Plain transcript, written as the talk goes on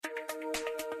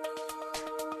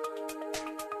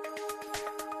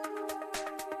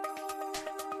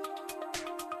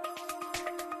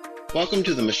Welcome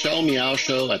to the Michelle Meow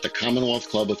Show at the Commonwealth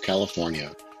Club of California.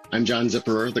 I'm John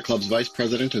Zipperer, the club's Vice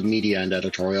President of Media and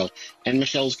Editorial, and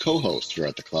Michelle's co-host here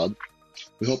at the club.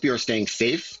 We hope you are staying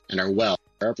safe and are well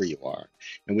wherever you are,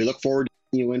 and we look forward to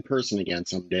seeing you in person again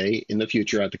someday in the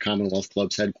future at the Commonwealth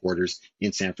Club's headquarters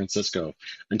in San Francisco.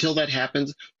 Until that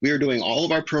happens, we are doing all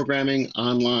of our programming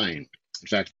online. In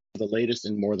fact, the latest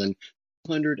in more than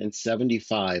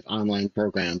 275 online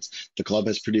programs the club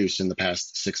has produced in the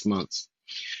past 6 months.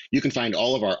 You can find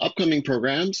all of our upcoming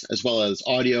programs, as well as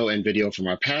audio and video from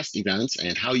our past events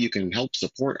and how you can help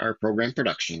support our program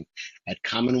production at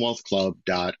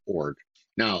commonwealthclub.org.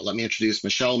 Now, let me introduce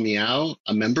Michelle Meow,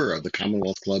 a member of the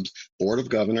Commonwealth Club's Board of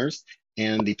Governors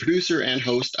and the producer and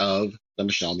host of The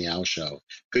Michelle Meow Show.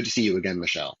 Good to see you again,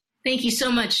 Michelle. Thank you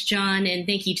so much, John, and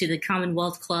thank you to the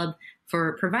Commonwealth Club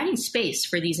for providing space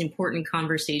for these important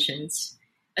conversations.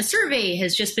 A survey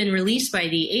has just been released by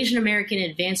the Asian American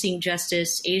Advancing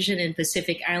Justice, Asian and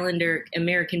Pacific Islander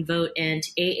American Vote, and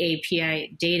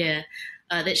AAPI data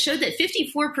that showed that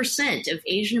 54% of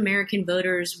Asian American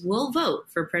voters will vote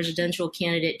for presidential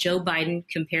candidate Joe Biden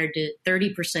compared to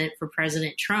 30% for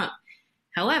President Trump.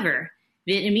 However,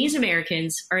 Vietnamese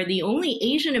Americans are the only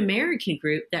Asian American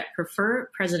group that prefer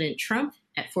President Trump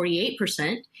at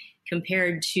 48%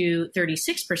 compared to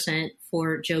 36%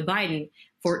 for Joe Biden.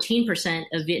 14%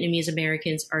 of Vietnamese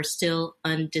Americans are still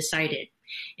undecided.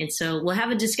 And so we'll have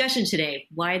a discussion today.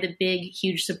 Why the big,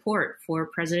 huge support for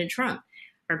President Trump?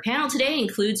 Our panel today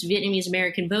includes Vietnamese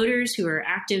American voters who are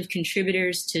active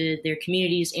contributors to their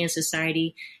communities and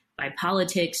society by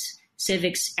politics,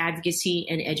 civics, advocacy,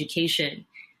 and education.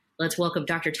 Let's welcome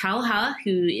Dr. Thao Ha,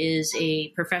 who is a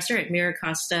professor at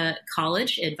Miracosta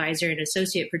College, advisor and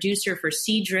associate producer for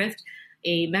Seadrift,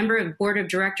 a member of the board of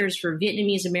directors for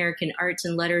Vietnamese American Arts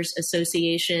and Letters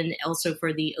Association, also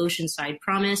for the Oceanside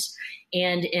Promise,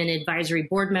 and an advisory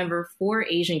board member for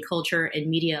Asian Culture and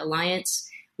Media Alliance.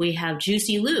 We have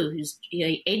Juicy Liu, who's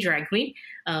a drag queen,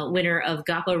 winner of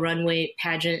GAPA Runway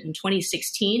pageant in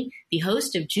 2016, the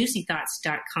host of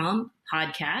JuicyThoughts.com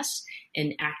podcast,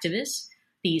 and activist,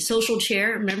 the social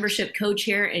chair, membership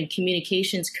co-chair, and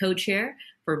communications co-chair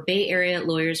for Bay Area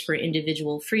Lawyers for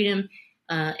Individual Freedom,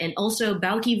 and also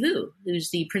Bao Ki Vu, who's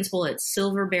the principal at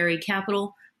Silverberry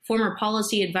Capital, former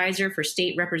policy advisor for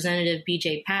State Representative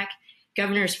BJ Pak,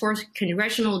 Governor's 4th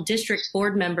Congressional District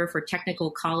Board member for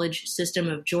Technical College System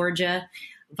of Georgia,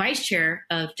 vice chair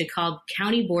of DeKalb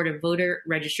County Board of Voter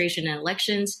Registration and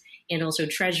Elections, and also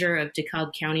treasurer of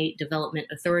DeKalb County Development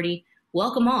Authority.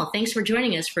 Welcome all. Thanks for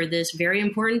joining us for this very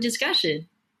important discussion.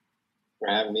 For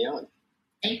having me on.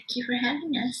 Thank you for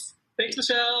having us. Thanks,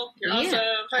 Michelle. You're awesome.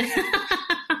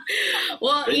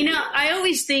 Well, I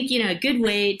always think, a good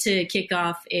way to kick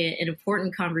off an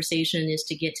important conversation is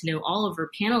to get to know all of our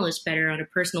panelists better on a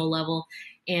personal level.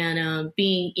 And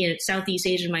being Southeast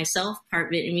Asian myself,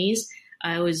 part Vietnamese,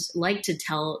 I always like to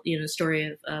tell, the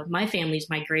story of my family's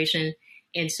migration.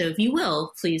 And so if you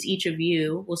will, please, each of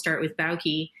you, we'll start with Bao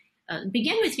Ki,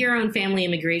 begin with your own family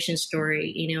immigration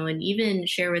story, and even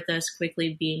share with us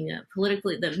quickly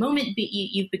the moment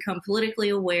you've become politically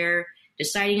aware,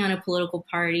 deciding on a political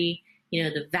party,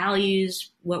 the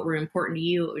values, what were important to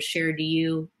you, what was shared to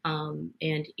you,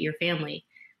 and your family.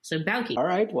 So Bao Ki. All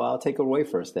right. Well, I'll take it away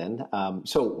first then.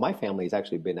 So my family has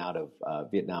actually been out of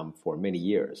Vietnam for many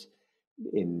years.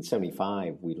 In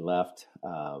 1975, we left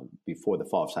before the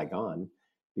fall of Saigon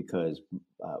because,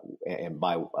 and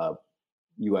by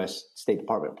U.S. State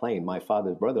Department plane, my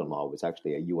father's brother-in-law was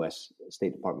actually a U.S.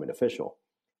 State Department official.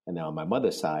 And then on my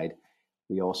mother's side,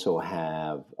 we also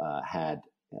have had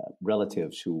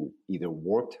relatives who either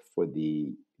worked for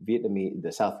the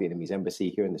South Vietnamese embassy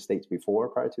here in the States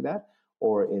prior to that,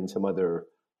 or in some other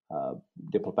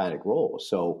diplomatic roles.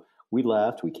 So we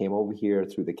left, we came over here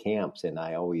through the camps, and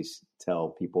I always tell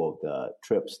people of the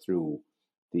trips through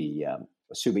the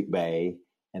Subic Bay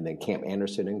and then Camp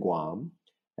Anderson in Guam,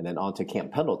 and then on to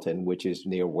Camp Pendleton, which is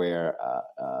near where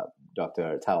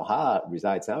Dr. Thao Ha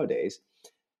resides nowadays.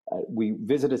 We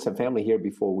visited some family here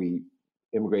before we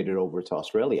immigrated over to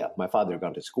Australia. My father had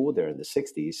gone to school there in the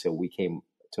 60s, so we came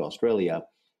to Australia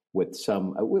with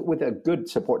a good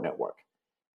support network.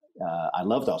 I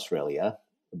loved Australia.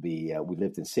 We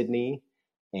lived in Sydney,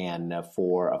 and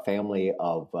for a family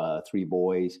of 3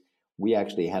 boys, we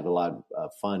actually had a lot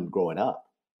of fun growing up.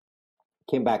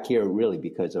 Came back here really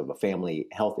because of a family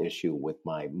health issue with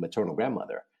my maternal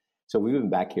grandmother. So we've been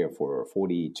back here for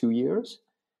 42 years.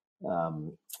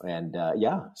 So,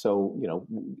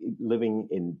 living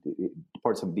in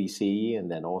parts of DC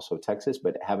and then also Texas,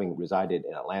 but having resided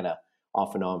in Atlanta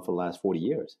off and on for the last 40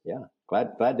 years. Yeah.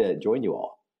 Glad to join you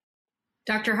all.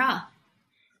 Dr. Ha.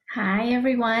 Hi,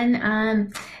 everyone. I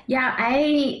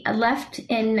left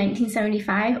in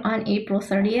 1975 on April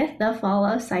 30th, the fall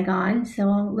of Saigon, so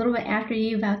a little bit after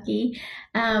you, Valky.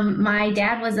 My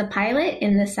dad was a pilot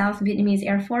in the South Vietnamese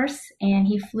Air Force, and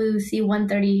he flew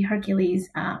C-130 Hercules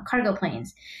cargo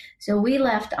planes. So we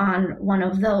left on one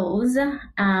of those.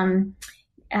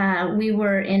 We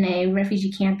were in a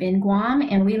refugee camp in Guam,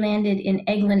 and we landed in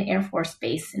Eglin Air Force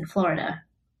Base in Florida.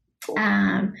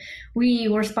 We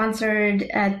were sponsored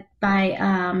by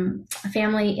a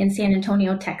family in San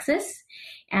Antonio, Texas.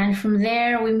 And from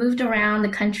there, we moved around the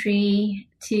country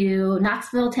to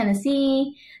Knoxville,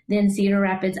 Tennessee, then Cedar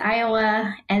Rapids,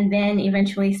 Iowa, and then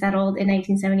eventually settled in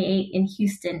 1978 in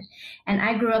Houston. And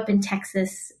I grew up in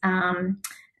Texas and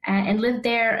lived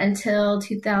there until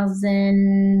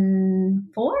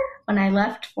 2004 when I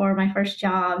left for my first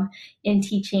job in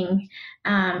teaching,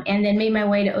 and then made my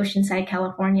way to Oceanside,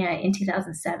 California in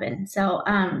 2007. So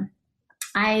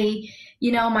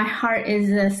my heart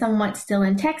is somewhat still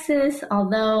in Texas,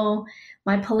 although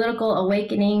my political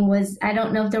awakening was, I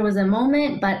don't know if there was a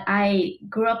moment, but I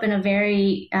grew up in a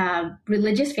very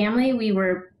religious family. We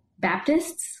were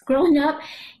Baptists growing up,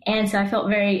 and so I felt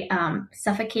very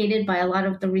suffocated by a lot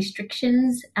of the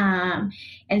restrictions.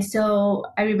 And so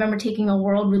I remember taking a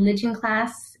world religion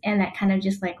class, and that kind of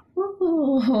just like,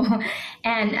 woo.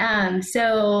 And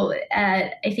so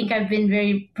I think I've been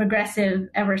very progressive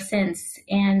ever since.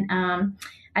 And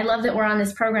I love that we're on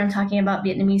this program talking about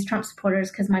Vietnamese Trump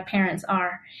supporters because my parents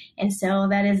are. And so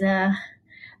that is a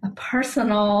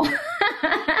personal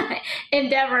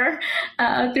endeavor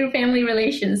through family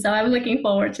relations. So I'm looking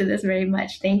forward to this very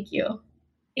much. Thank you.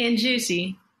 And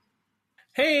Juicy.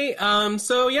 Hey,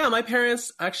 my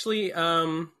parents actually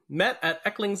met at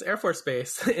Ecklings Air Force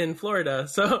Base in Florida.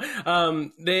 So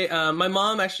my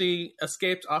mom actually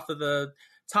escaped off of the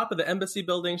top of the embassy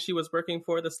building. She was working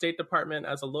for the State Department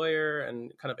as a lawyer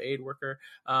and kind of aid worker.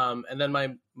 And then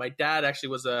my dad actually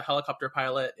was a helicopter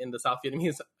pilot in the South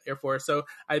Vietnamese Air Force. So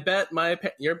I bet my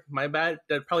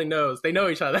dad probably knows. They know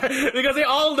each other because they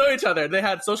all know each other. They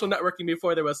had social networking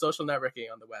before there was social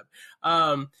networking on the web.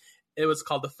 It was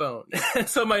called the phone.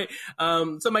 So my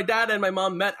dad and my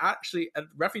mom met actually at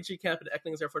refugee camp at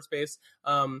Ecklings Air Force Base.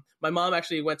 My mom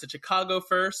actually went to Chicago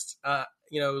first,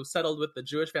 settled with the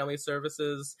Jewish Family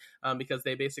Services because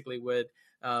they basically would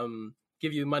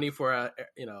give you money for a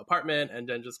apartment and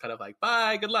then just kind of like,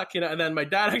 bye, good luck, And then my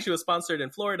dad actually was sponsored in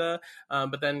Florida,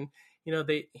 but then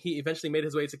he eventually made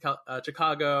his way to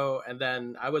Chicago, and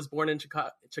then I was born in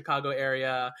Chicago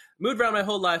area, moved around my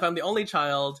whole life. I'm the only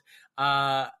child.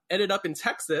 Ended up in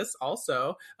Texas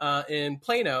also, in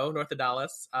Plano, north of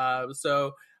Dallas.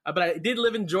 But I did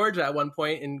live in Georgia at one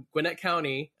point in Gwinnett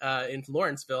County, in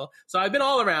Lawrenceville. So I've been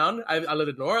all around. I lived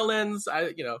in New Orleans.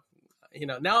 Now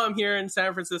I'm here in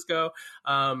San Francisco.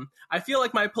 I feel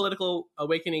like my political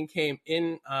awakening came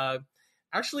in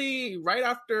actually right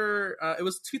after it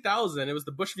was 2000. It was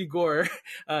the Bush v. Gore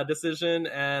decision,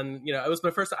 and it was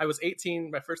I was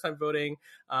 18, my first time voting,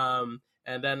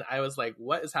 and then I was like,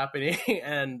 what is happening?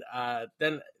 And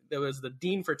then there was the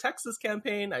Dean for Texas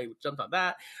campaign. I jumped on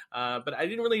that, but I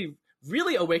didn't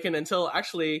really awaken until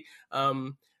actually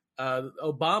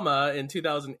Obama in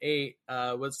 2008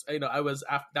 I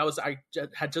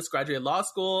had just graduated law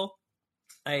school.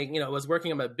 I was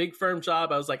working on a big firm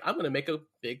job. I was like, I'm going to make a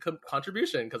big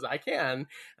contribution because I can.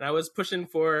 And I was pushing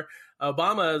for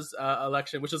Obama's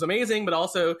election, which was amazing. But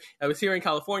also I was here in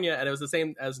California, and it was the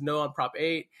same as no on Prop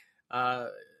 8.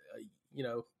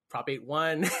 Prop 8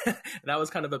 won. That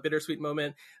was kind of a bittersweet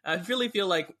moment. I really feel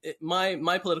like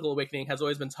my political awakening has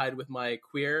always been tied with my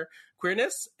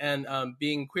queerness, and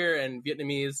being queer and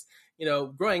Vietnamese.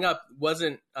 Growing up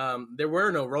wasn't there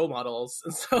were no role models,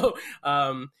 and so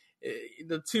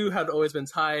the two had always been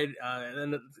tied,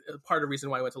 and part of the reason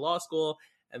why I went to law school.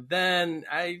 And then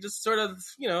I just sort of,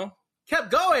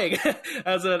 kept going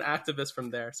as an activist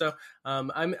from there. So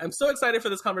I'm so excited for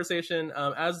this conversation.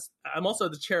 As I'm also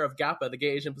the chair of GAPA, the Gay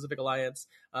Asian Pacific Alliance,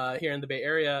 here in the Bay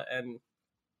Area. And,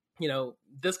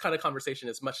 this kind of conversation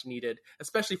is much needed,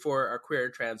 especially for our queer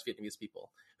and trans Vietnamese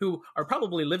people who are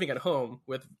probably living at home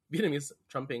with Vietnamese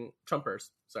Trumpers.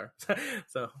 Sorry.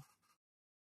 So.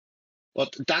 Well,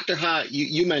 Dr. Ha,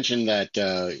 you mentioned that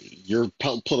your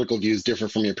political views differ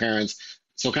from your parents.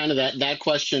 So kind of that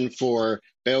question for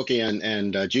Beoki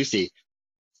and Juicy,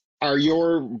 are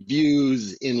your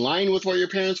views in line with what your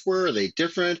parents were? Are they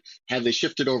different? Have they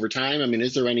shifted over time? I mean,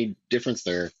 is there any difference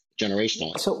there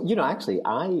generationally? So, actually,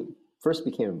 I first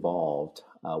became involved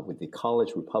with the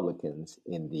college Republicans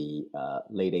in the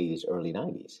late 80s, early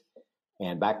 90s.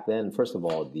 And back then, first of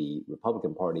all, the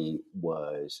Republican Party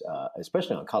was,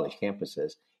 especially on college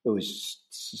campuses, it was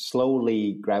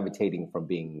slowly gravitating from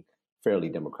being fairly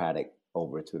democratic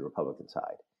over to the Republican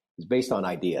side. It was based on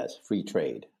ideas, free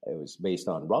trade. It was based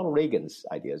on Ronald Reagan's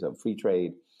ideas of free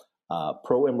trade,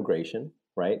 pro-immigration,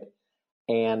 right?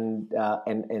 And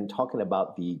talking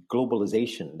about the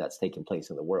globalization that's taking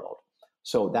place in the world.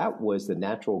 So that was the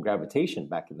natural gravitation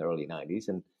back in the early 90s.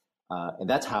 And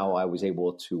that's how I was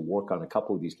able to work on a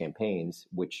couple of these campaigns,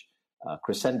 which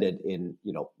crescended in,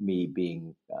 me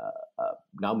being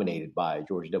nominated by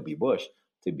George W. Bush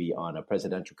to be on a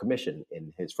presidential commission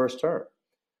in his first term.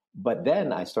 But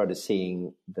then I started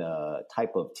seeing the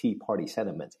type of Tea Party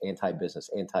sentiments, anti-business,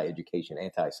 anti-education,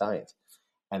 anti-science.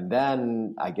 And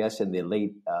then I guess in the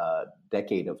late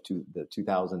decade of the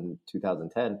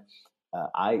 2010,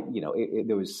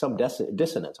 there was some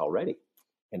dissonance already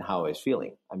in how I was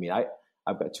feeling. I mean,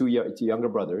 I've got two younger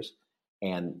brothers,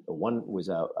 and one was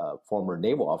a former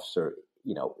naval officer.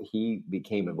 He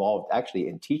became involved actually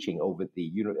in teaching over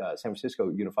the San Francisco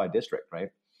Unified District, right?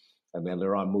 And then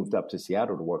later on moved up to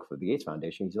Seattle to work for the Gates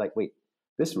Foundation. He's like, wait,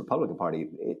 this Republican Party,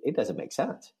 it doesn't make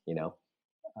sense,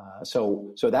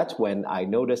 So that's when I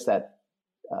noticed that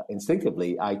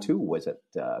instinctively, I too wasn't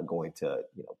going to,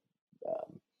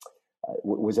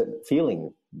 wasn't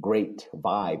feeling great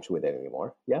vibes with it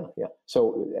anymore. Yeah.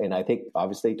 So, and I think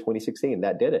obviously 2016,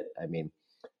 that did it. I mean,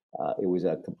 it was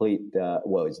a complete, it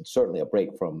was certainly a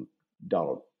break from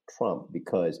Donald Trump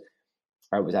because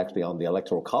I was actually on the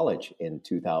Electoral College in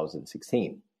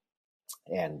 2016.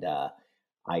 And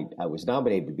I was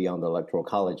nominated to be on the Electoral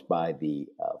College by the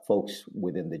folks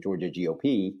within the Georgia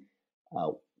GOP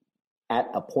at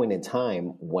a point in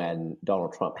time when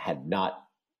Donald Trump had not,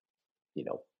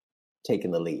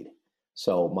 taken the lead.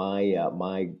 So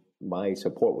my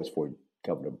support was for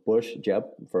Governor Bush, Jeb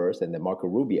first, and then Marco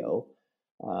Rubio.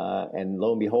 And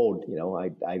lo and behold,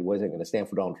 I wasn't going to stand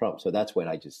for Donald Trump. So that's when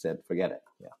I just said, forget it.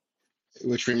 Yeah.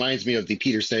 Which reminds me of the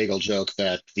Peter Sagal joke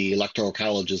that the Electoral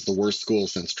College is the worst school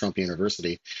since Trump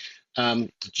University.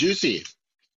 Juicy,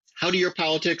 how do your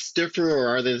politics differ, or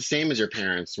are they the same as your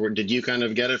parents? Or did you kind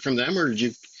of get it from them, or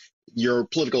did your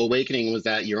political awakening, was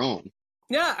that your own?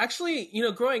 Yeah, actually,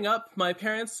 growing up, my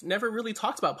parents never really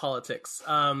talked about politics.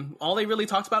 All they really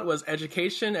talked about was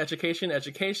education.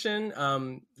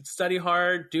 Study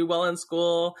hard, do well in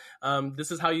school.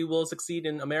 This is how you will succeed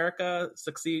in America.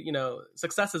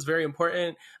 Success is very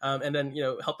important. And then,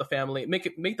 help the family,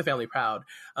 make the family proud.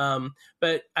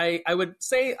 But I would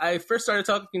say I first started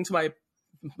talking to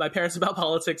my parents about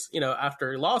politics,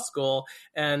 after law school.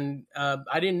 And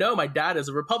I didn't know my dad is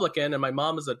a Republican and my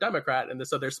mom is a Democrat. And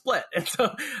so they're split. And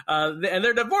so, and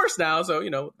they're divorced now.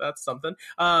 So, that's something.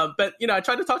 But, I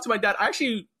tried to talk to my dad.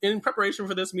 Actually, in preparation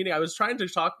for this meeting, I was trying to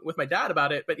talk with my dad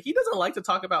about it, but he doesn't like to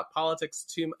talk about politics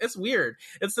too much. It's weird.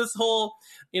 It's this whole,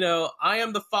 I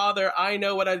am the father. I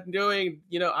know what I'm doing.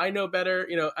 I know better,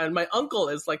 and my uncle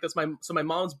is like this. So my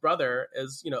mom's brother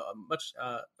is, a much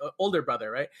older brother,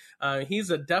 right?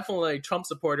 He's a definitely Trump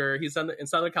supporter. He's in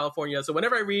Southern California. So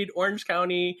whenever I read Orange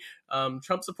County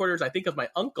Trump supporters, I think of my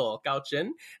uncle, Gao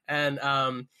Jin. And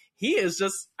he is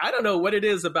just, I don't know what it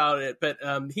is about it, but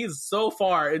he's so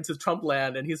far into Trump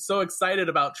land and he's so excited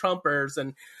about Trumpers.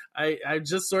 And I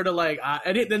just sort of like,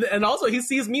 and also he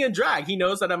sees me in drag. He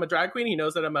knows that I'm a drag queen. He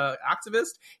knows that I'm an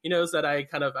activist. He knows that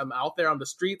I'm out there on the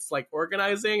streets, like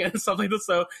organizing and stuff like this.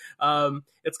 So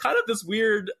it's kind of this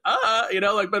weird,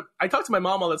 but I talk to my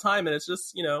mom all the time and it's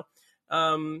just,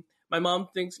 my mom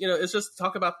thinks, it's just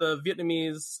talk about the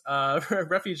Vietnamese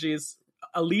refugees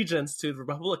allegiance to the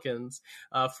Republicans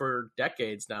for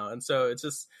decades now. And so it's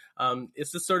just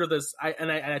sort of this,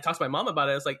 I talked to my mom about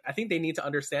it. It's like, I think they need to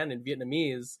understand in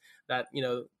Vietnamese that,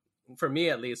 for me,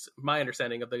 at least my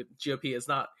understanding of the GOP is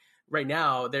not right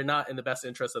now, they're not in the best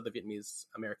interest of the Vietnamese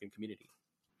American community.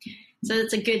 So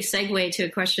that's a good segue to a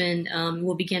question.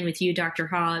 We'll begin with you, Dr.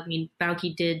 Ha. I mean,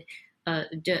 Bauke did a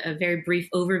very brief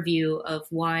overview of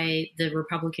why the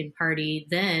Republican Party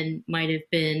then might have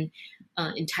been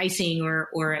enticing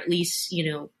or at least,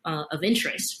 of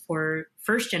interest for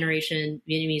first generation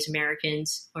Vietnamese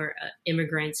Americans or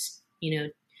immigrants,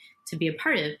 to be a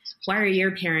part of. Why are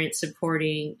your parents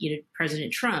supporting,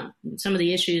 President Trump? Some of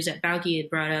the issues that Bauke had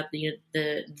brought up,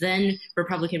 the then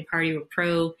Republican Party were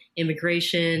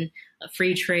pro-immigration,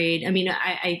 free trade. I mean,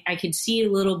 I could see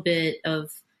a little bit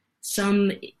of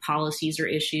some policies or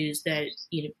issues that,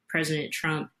 President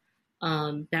Trump,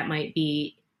 that might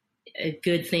be a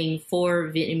good thing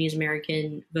for Vietnamese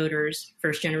American voters,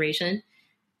 first generation,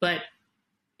 but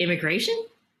immigration?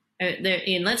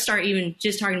 And let's start even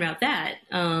just talking about that.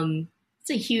 It's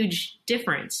a huge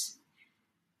difference.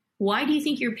 Why do you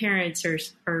think your parents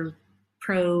are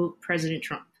pro President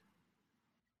Trump?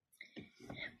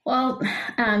 Well,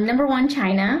 number one,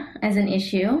 China as an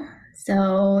issue.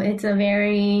 So it's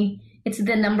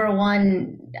the number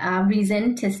one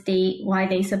reason to state why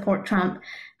they support Trump.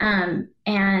 And,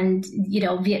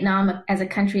 Vietnam as a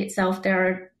country itself, there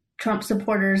are Trump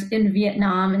supporters in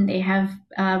Vietnam, and they have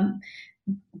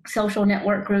social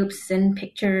network groups and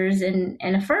pictures and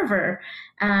a fervor.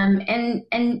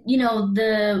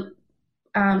 The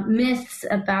myths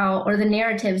about, or the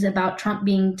narratives about Trump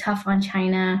being tough on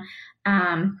China,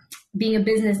 being a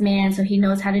businessman, so he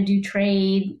knows how to do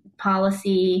trade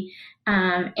policy,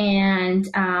 so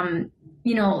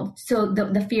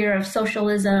the fear of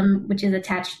socialism, which is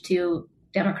attached to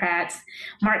Democrats,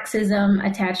 Marxism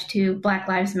attached to Black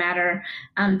Lives Matter,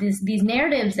 these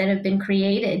narratives that have been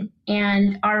created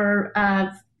and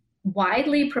are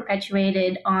widely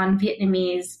perpetuated on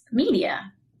Vietnamese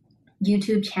media,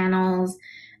 YouTube channels,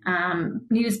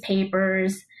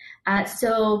 newspapers.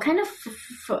 So kind of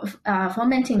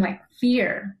fomenting like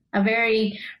fear, a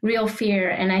very real fear.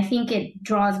 And I think it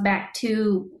draws back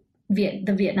to the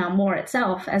Vietnam War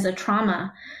itself as a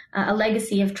trauma, a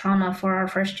legacy of trauma for our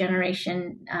first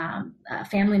generation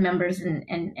family members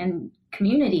and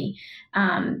community.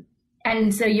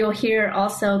 And so you'll hear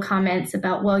also comments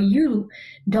about, well, you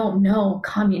don't know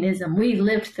communism. We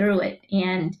lived through it.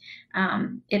 And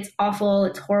it's awful.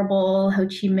 It's horrible. Ho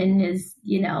Chi Minh is,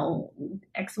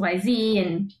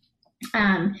 XYZ.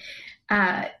 And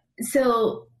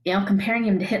so, comparing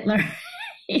him to Hitler,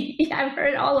 I've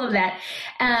heard all of that.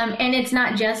 And it's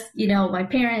not just, my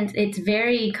parents. It's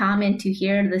very common to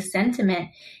hear the sentiment.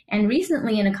 And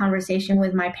recently in a conversation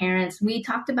with my parents, we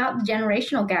talked about the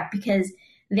generational gap, because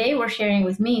they were sharing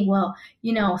with me, well,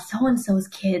 so-and-so's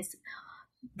kids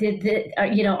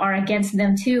are against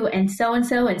them too. And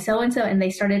so-and-so and so-and-so. And they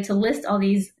started to list all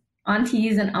these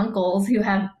aunties and uncles who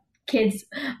have kids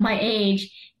my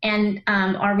age and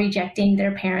are rejecting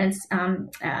their parents'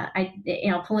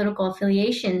 political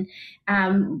affiliation.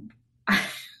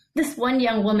 This one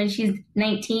young woman, she's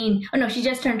 19. Oh no, she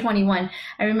just turned 21.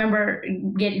 I remember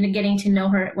getting to know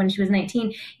her when she was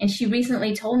 19. And she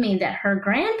recently told me that her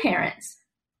grandparents,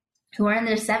 who are in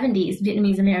their 70s,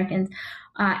 Vietnamese Americans,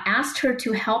 asked her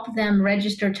to help them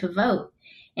register to vote.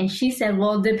 And she said,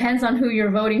 well, it depends on who you're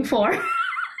voting for.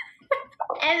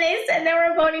 And they said they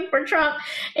were voting for Trump.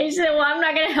 And she said, well, I'm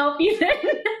not going to help you then.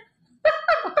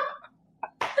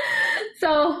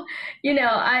 So,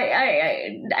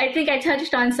 I think I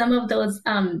touched on some of those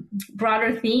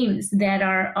broader themes that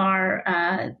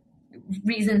are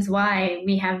reasons why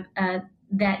we have that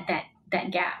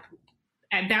gap.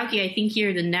 Bauke, I think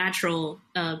you're the natural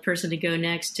person to go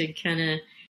next to kind of.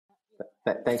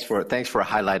 Thanks for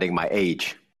highlighting my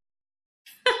age.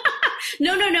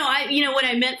 No. What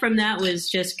I meant from that was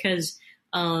just because,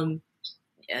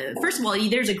 first of all,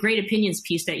 there's a great opinions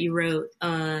piece that you wrote,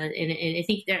 and I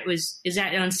think is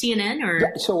that on CNN or?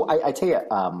 Yeah, so I tell you,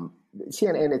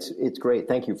 CNN, it's great.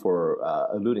 Thank you for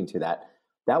alluding to that.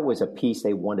 That was a piece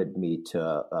they wanted me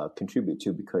to contribute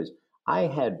to, because I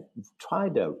had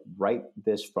tried to write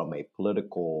this from a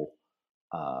political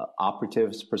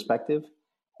operative's perspective.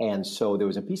 And so there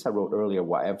was a piece I wrote earlier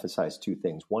where I emphasized two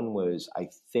things. One was, I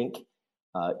think,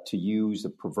 to use the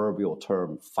proverbial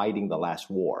term, fighting the last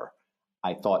war.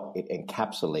 I thought it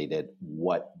encapsulated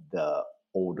what the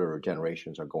older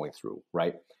generations are going through,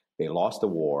 right? They lost the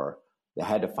war. They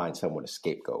had to find someone to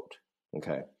scapegoat,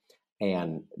 okay?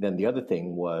 And then the other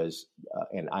thing was,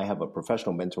 and I have a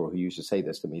professional mentor who used to say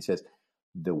this to me, he says,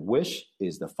 the wish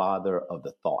is the father of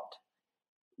the thought.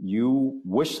 You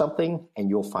wish something and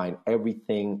you'll find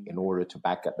everything in order to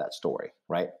back up that story,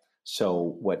 right?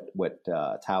 So what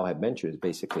Thao had mentioned is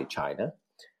basically China,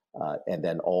 and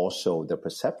then also the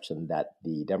perception that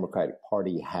the Democratic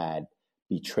Party had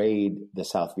betrayed the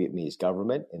South Vietnamese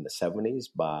government in the 70s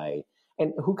by,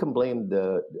 and who can blame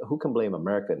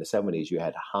America in the 70s? You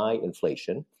had high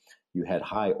inflation, you had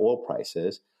high oil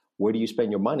prices. Where do you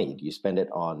spend your money? Do you spend it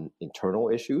on internal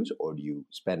issues, or do you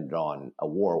spend it on a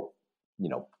war,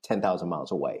 10,000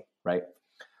 miles away, right?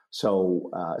 So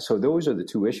those are the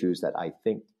two issues that I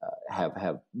think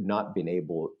have not been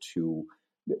able to,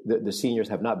 the seniors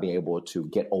have not been able to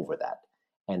get over that.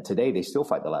 And today they still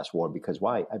fight the last war, because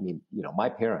why? I mean, my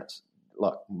parents,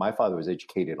 look, my father was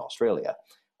educated in Australia,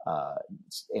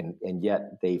 and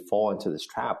yet they fall into this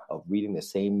trap of reading the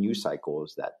same news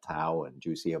cycles that Thao and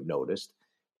Juicy have noticed.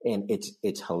 And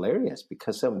it's hilarious,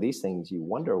 because some of these things you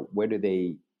wonder, where do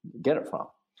they get it from?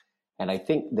 And I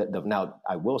think that now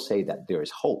I will say that there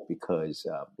is hope, because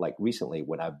like recently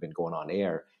when I've been going on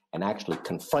air and actually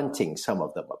confronting some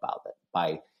of them about it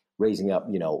by raising up,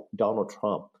 Donald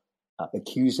Trump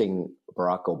accusing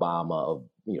Barack Obama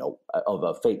of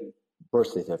a fake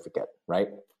birth certificate, right?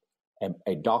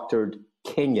 A doctored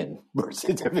Kenyan birth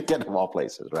certificate of all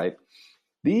places, right?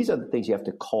 These are the things you have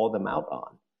to call them out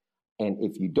on. And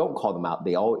if you don't call them out,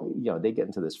 they get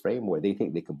into this frame where they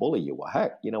think they can bully you. Well,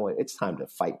 heck, it's time to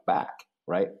fight back,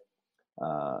 right?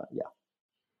 Yeah.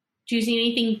 Do you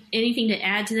see anything to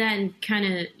add to that? And kind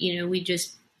of, we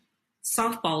just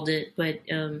softballed it, but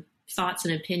thoughts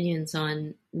and opinions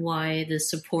on why the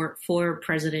support for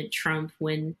President Trump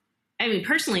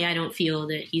personally, I don't feel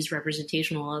that he's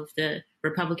representational of the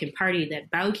Republican Party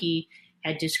that Bauke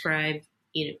had described,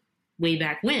 way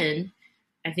back when.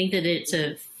 I think that it's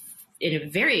a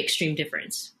very extreme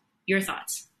difference. Your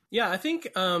thoughts? Yeah, I think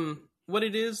what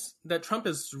it is that Trump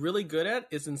is really good at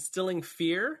is instilling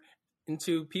fear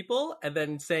into people and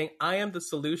then saying, I am the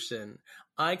solution.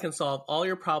 I can solve all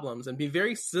your problems, and be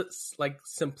very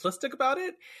simplistic about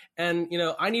it. And,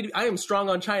 I am strong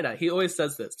on China. He always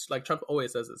says this, like Trump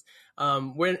always says this.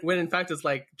 When in fact it's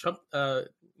like Trump,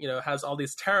 has all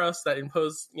these tariffs that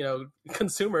impose,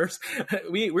 consumers.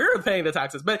 We're paying the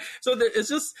taxes. But so it's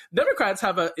just Democrats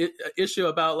have a issue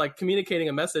about like communicating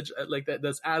a message like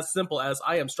that's as simple as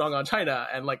I am strong on China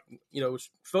and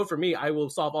vote for me. I will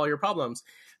solve all your problems.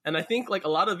 And I think like a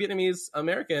lot of Vietnamese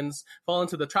Americans fall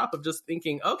into the trap of just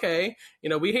thinking, okay,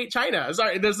 we hate China.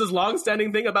 Sorry, there's this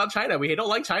long-standing thing about China. We don't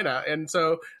like China. And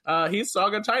so he's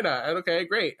strong on China. And okay,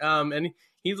 great. And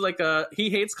he's like,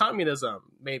 he hates communism,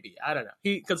 maybe. I don't know.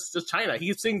 Because just China.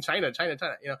 He's saying China.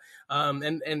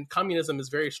 And communism is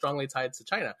very strongly tied to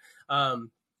China.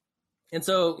 And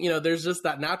so, there's just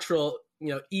that natural,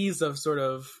 ease of sort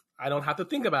of, I don't have to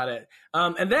think about it.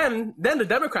 And then the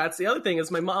Democrats, the other thing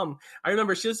is my mom, I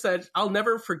remember she said, I'll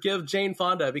never forgive Jane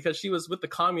Fonda because she was with the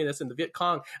communists in the Viet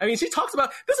Cong. I mean, she talks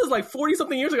about, this is like 40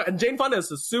 something years ago, and Jane Fonda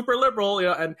is a super liberal,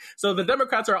 and so the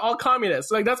Democrats are all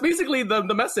communists. Like that's basically the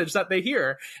message that they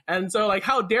hear. And so like,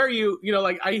 how dare you,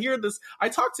 I hear this, I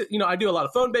talk to, I do a lot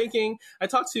of phone banking. I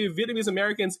talk to Vietnamese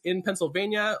Americans in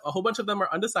Pennsylvania. A whole bunch of them are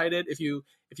undecided. If you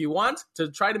want to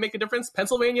try to make a difference,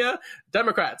 Pennsylvania,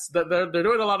 Democrats, they're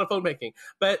doing a lot of phone banking,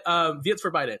 but Viet's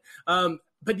for Biden.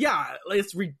 But yeah,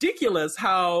 it's ridiculous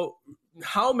how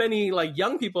many like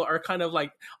young people are kind of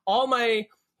like, all my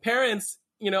parents,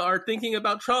 are thinking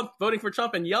about Trump, voting for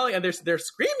Trump and yelling, and they're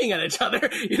screaming at each other,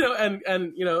 and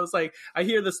it's like, I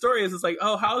hear the stories. It's like,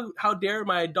 oh, how dare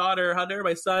my daughter, how dare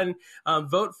my son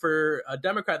vote for a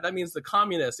Democrat? That means the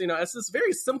communist. It's this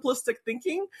very simplistic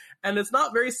thinking, and it's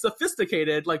not very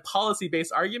sophisticated, like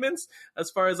policy-based arguments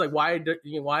as far as like why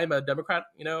I'm a Democrat,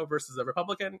 versus a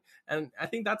Republican. And I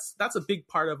think that's a big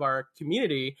part of our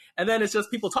community. And then it's just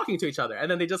people talking to each other,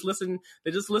 and then they just listen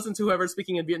to whoever's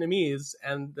speaking in Vietnamese,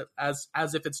 and as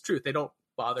if it's truth. They don't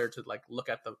bother to like look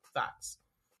at the facts.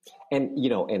 And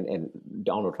and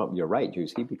Donald Trump, you're right,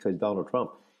 Juicy, because Donald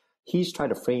Trump, he's trying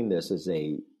to frame this as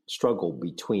a struggle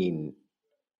between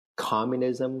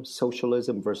communism,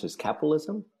 socialism versus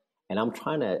capitalism. And I'm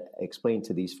trying to explain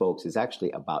to these folks it's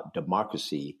actually about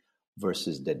democracy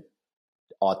versus the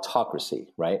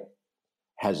autocracy, right?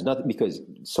 Has nothing, because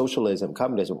socialism,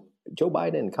 communism, Joe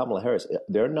Biden and Kamala Harris,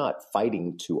 they're not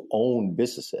fighting to own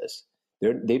businesses.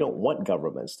 They don't want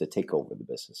governments to take over the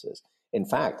businesses. In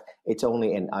fact, it's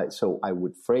only, so I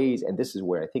would phrase, and this is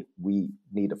where I think we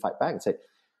need to fight back and say,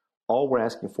 all we're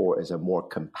asking for is a more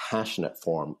compassionate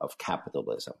form of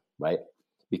capitalism, right?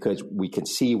 Because we can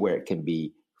see where it can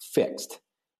be fixed.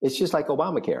 It's just like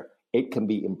Obamacare. It can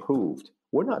be improved.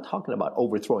 We're not talking about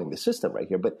overthrowing the system right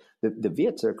here, but the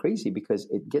Viets are crazy because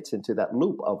it gets into that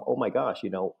loop of, oh my gosh,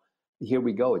 here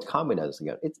we go, it's communism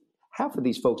again. Half of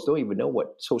these folks don't even know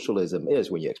what socialism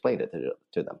is when you explain it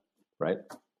to them, right?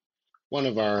 One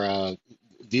of our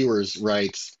viewers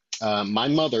writes, my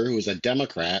mother, who is a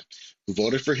Democrat, who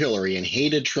voted for Hillary and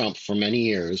hated Trump for many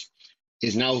years,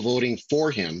 is now voting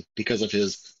for him because of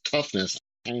his toughness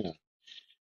on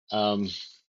China.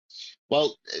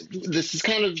 Well, this is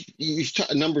kind of, you've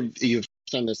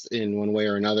done this in one way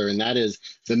or another, and that is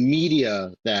the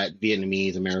media that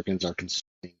Vietnamese Americans are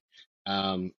consuming.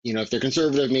 If they're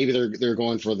conservative, maybe they're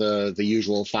going for the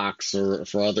usual Fox or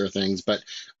for other things. But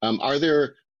are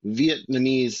there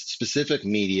Vietnamese specific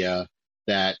media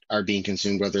that are being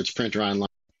consumed, whether it's print or online?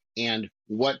 And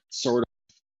what sort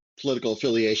of political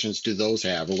affiliations do those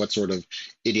have, or what sort of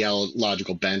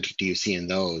ideological bent do you see in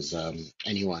those?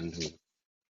 Anyone who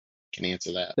can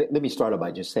answer that? Let me start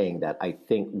by just saying that I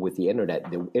think with the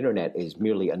internet is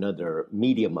merely another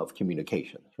medium of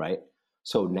communication, right?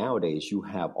 So nowadays you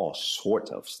have all sorts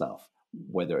of stuff,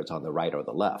 whether it's on the right or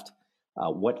the left.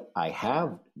 What I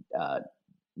have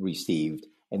received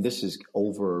and this is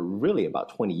over really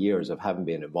about 20 years of having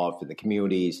been involved in the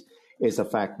communities, is the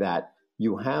fact that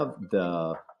you have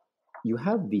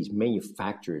these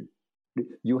manufactured,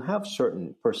 you have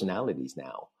certain personalities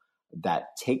now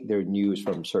that take their news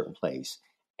from a certain place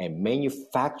and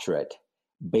manufacture it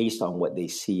based on what they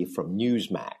see from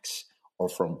Newsmax or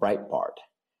from Breitbart.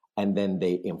 And then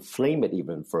they inflame it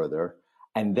even further.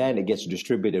 And then it gets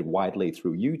distributed widely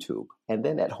through YouTube. And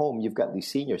then at home, you've got these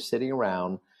seniors sitting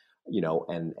around,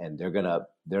 and they're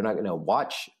not gonna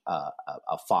watch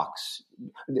a Fox.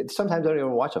 Sometimes they don't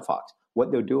even watch a Fox.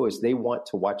 What they'll do is they want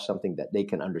to watch something that they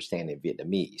can understand in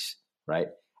Vietnamese, right?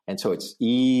 And so it's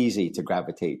easy to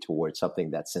gravitate towards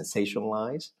something that's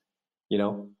sensationalized.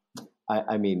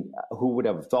 I mean, who would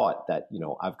have thought that,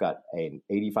 I've got an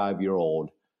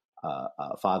 85-year-old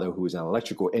father who's an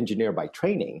electrical engineer by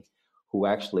training, who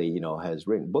actually, has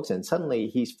written books, and suddenly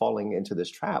he's falling into this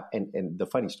trap. And the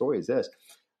funny story is this: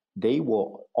 they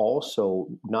will also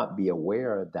not be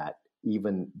aware that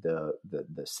even the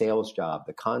sales job,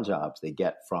 the con jobs they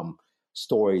get from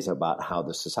stories about how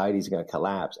the society is going to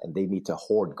collapse and they need to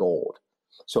hoard gold.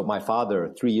 So my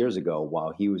father, 3 years ago,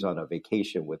 while he was on a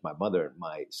vacation with my mother and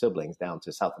my siblings down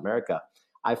to South America,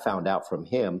 I found out from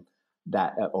him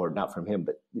that, or not from him,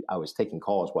 but I was taking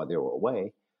calls while they were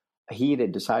away. He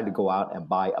had decided to go out and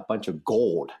buy a bunch of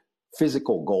gold,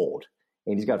 physical gold,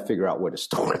 and he's got to figure out where to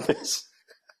store this.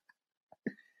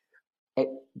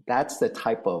 That's the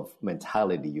type of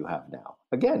mentality you have now.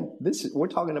 Again, we're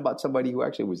talking about somebody who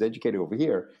actually was educated over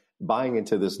here, buying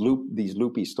into these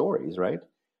loopy stories, right?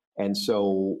 And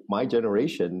so my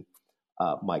generation,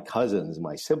 my cousins,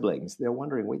 my siblings, they're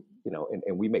wondering,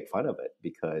 and we make fun of it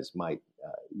because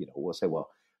we'll say, well,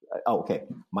 okay.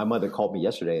 My mother called me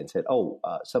yesterday and said,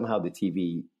 somehow the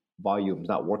TV volume's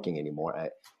not working anymore.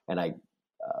 And I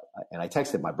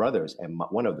texted my brothers, and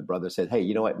one of the brothers said, hey,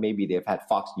 you know what? Maybe they've had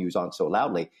Fox News on so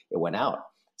loudly, it went out.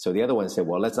 So the other one said,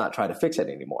 well, let's not try to fix it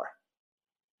anymore.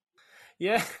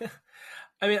 Yeah.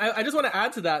 I mean, I just want to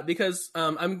add to that because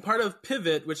I'm part of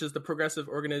Pivot, which is the progressive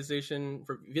organization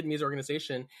for Vietnamese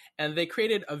organization, and they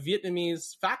created a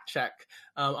Vietnamese fact check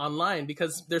online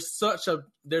because there's such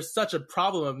a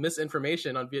problem of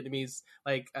misinformation on Vietnamese,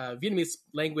 Vietnamese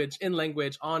language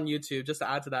on YouTube. Just to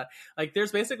add to that,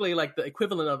 there's basically the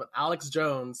equivalent of Alex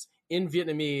Jones in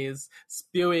Vietnamese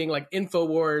spewing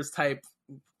InfoWars type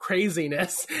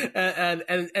craziness,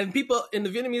 and people in the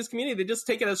Vietnamese community, they just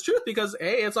take it as truth because,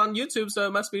 hey, it's on YouTube, so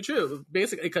it must be true.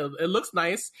 Basically, because it looks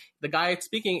nice, the guy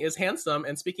speaking is handsome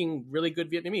and speaking really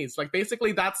good Vietnamese.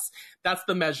 Basically, that's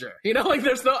the measure.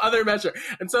 There's no other measure.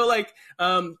 And so,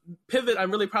 Pivot,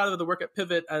 I'm really proud of the work at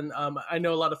Pivot, and I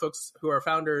know a lot of folks who are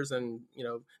founders, and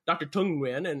Dr. Tung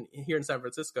Nguyen, and here in San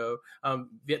Francisco,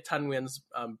 Viet Thanh Nguyen's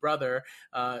brother,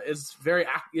 is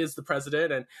the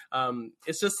president, and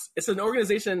it's an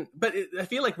organization. But I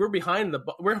feel like we're behind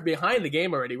the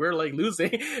game already. We're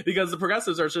losing because the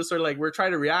progressives are just sort of we're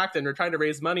trying to react and we're trying to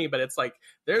raise money, but it's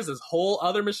there's this whole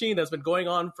other machine that's been going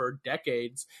on for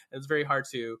decades, and it's hard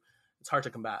to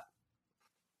combat.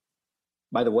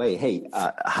 By the way, hey,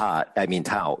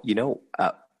 Tao,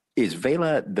 is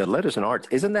Vela, the Letters and Arts,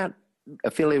 isn't that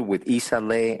affiliated with Isa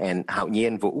Le and Hao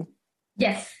Nhiên Vũ?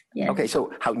 Yes. Okay,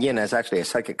 so Hao Nhiên is actually a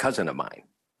second cousin of mine.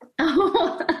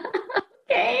 Oh,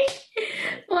 okay.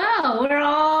 Wow, we're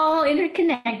all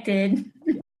interconnected.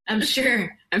 I'm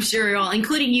sure we're all,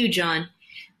 including you, John.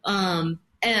 Dr.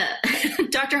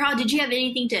 Ha, did you have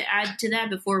anything to add to that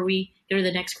before we go to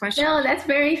the next question? No, that's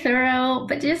very thorough,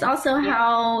 but just also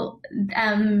how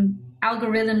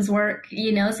algorithms work,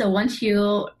 so once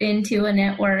you're into a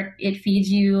network, it feeds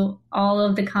you all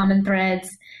of the common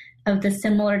threads of the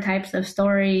similar types of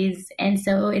stories. And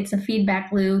so it's a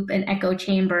feedback loop, an echo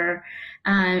chamber.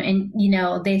 And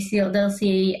they'll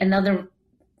see another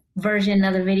version,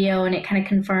 another video, and it kind of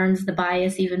confirms the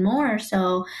bias even more.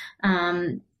 So,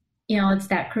 it's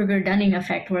that Kruger-Dunning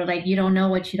effect where you don't know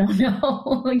what you don't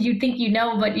know. You think you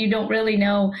know, but you don't really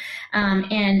know.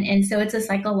 And so it's a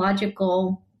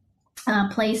psychological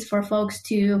place for folks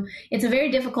it's a very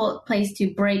difficult place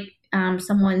to break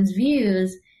someone's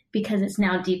views because it's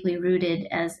now deeply rooted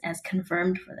as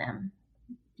confirmed for them.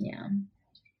 Yeah.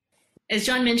 As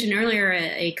John mentioned earlier,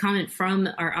 a comment from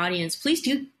our audience, please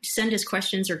do send us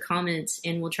questions or comments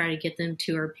and we'll try to get them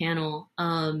to our panel.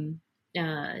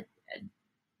 I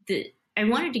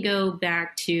wanted to go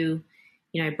back to,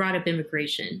 I brought up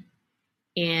immigration,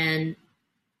 and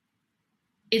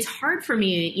it's hard for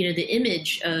me, the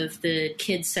image of the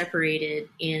kids separated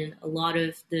and a lot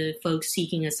of the folks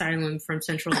seeking asylum from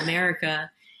Central America,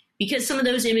 because some of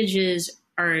those images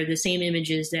are the same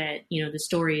images that, the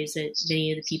stories that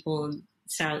many of the people in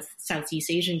Southeast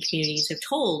Asian communities have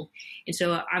told. And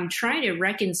so I'm trying to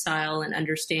reconcile and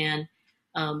understand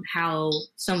how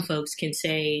some folks can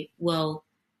say, well,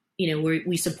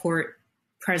 we support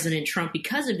President Trump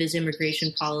because of his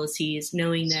immigration policies,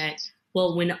 knowing that,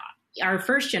 well, when our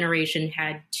first generation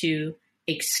had to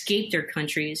escape their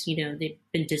countries, they've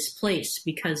been displaced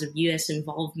because of U.S.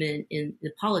 involvement in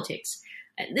the politics.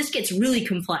 This gets really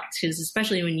complex because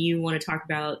especially when you want to talk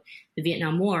about the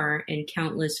Vietnam War and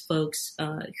countless folks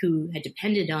who had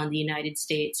depended on the United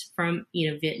States from,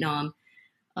 Vietnam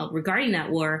regarding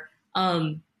that war,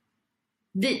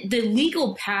 the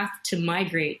legal path to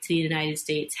migrate to the United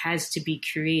States has to be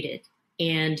created.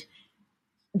 And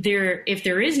if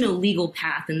there is no legal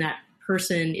path and that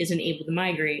person isn't able to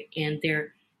migrate and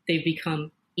they've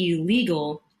become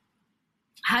illegal,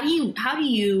 how do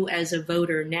you as a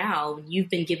voter now, when you've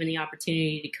been given the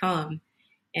opportunity to come,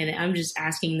 and I'm just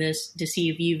asking this to see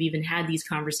if you've even had these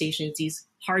conversations, these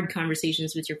hard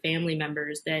conversations with your family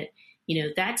members, that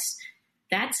that's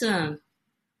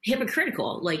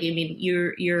hypocritical. Like, I mean,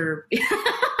 you're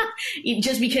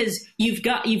just because you've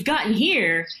gotten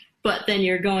here, but then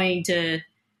you're going to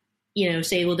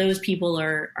say, well, those people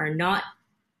are not,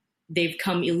 they've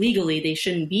come illegally, they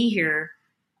shouldn't be here.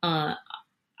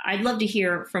 I'd love to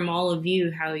hear from all of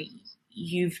you how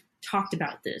you've talked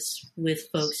about this with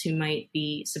folks who might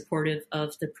be supportive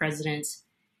of the president's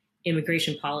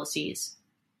immigration policies.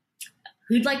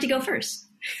 Who'd like to go first?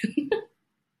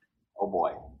 Oh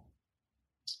boy.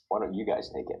 Why don't you guys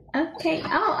take it? Okay,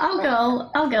 I'll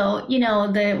go.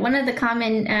 One of the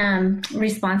common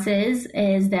responses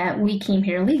is that we came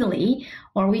here legally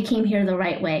or we came here the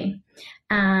right way.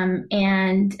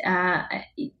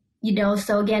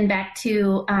 So again, back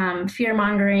to fear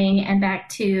mongering and back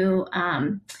to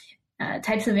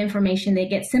types of information that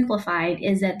get simplified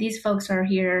is that these folks are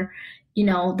here,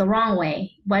 the wrong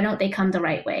way. Why don't they come the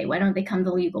right way? Why don't they come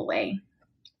the legal way?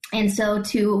 And so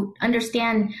to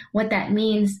understand what that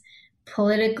means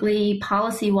politically,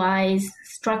 policy-wise,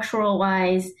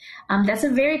 structural-wise, that's a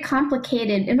very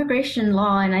complicated immigration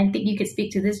law. And I think you could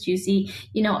speak to this, Juicy.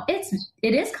 It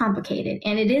is complicated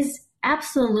and it is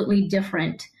absolutely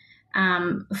different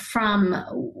from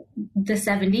the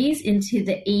 70s into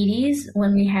the 80s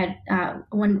when we had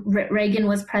when Reagan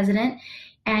was president.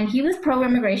 And he was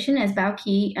pro-immigration, as Bao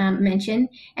Ki mentioned,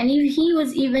 and he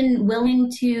was even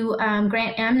willing to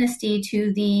grant amnesty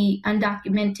to the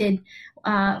undocumented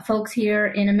folks here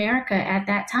in America at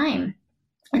that time.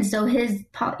 And so his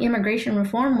immigration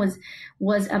reform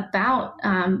was about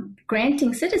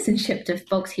granting citizenship to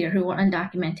folks here who were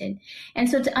undocumented. And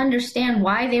so to understand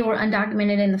why they were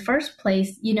undocumented in the first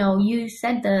place, you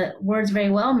said the words very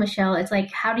well, Michelle. It's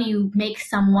like, how do you make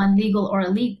someone legal or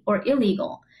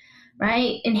illegal?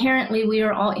 Right? Inherently, we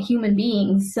are all human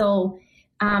beings. So,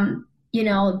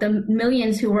 the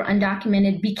millions who were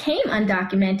undocumented became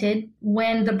undocumented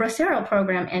when the Bracero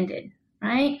program ended,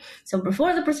 right? So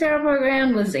before the Bracero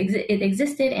program it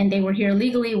existed and they were here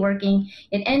legally working,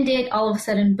 it ended, all of a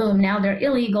sudden, boom, now they're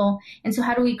illegal. And so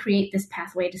how do we create this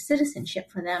pathway to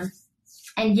citizenship for them?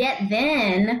 And yet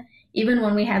then, even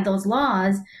when we had those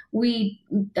laws,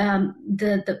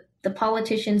 the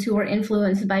politicians who were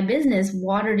influenced by business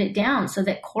watered it down so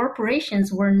that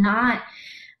corporations were not,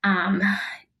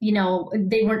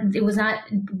 it was not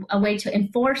a way to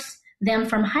enforce them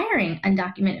from hiring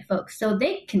undocumented folks. So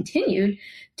they continued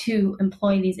to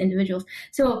employ these individuals.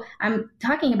 So I'm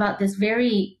talking about this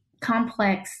very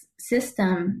complex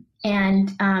system,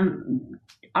 and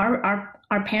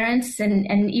our parents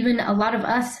and even a lot of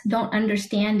us don't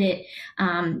understand it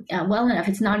well enough.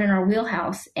 It's not in our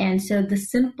wheelhouse. And so the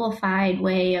simplified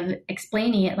way of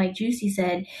explaining it, like Juicy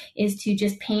said, is to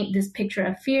just paint this picture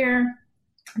of fear.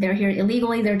 They're here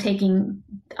illegally. They're taking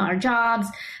our jobs.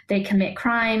 They commit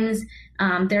crimes.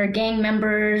 They're gang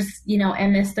members,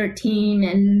 MS-13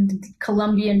 and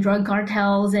Colombian drug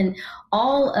cartels, and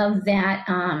all of that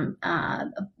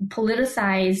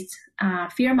politicized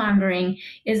fear mongering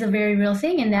is a very real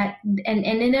thing. And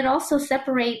then it also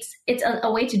separates. It's a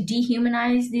way to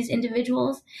dehumanize these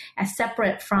individuals as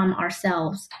separate from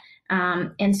ourselves.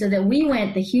 And so that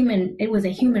it was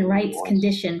a human rights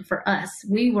condition for us.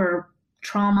 We were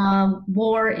trauma,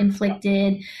 war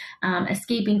inflicted,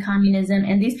 escaping communism,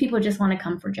 and these people just want to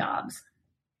come for jobs.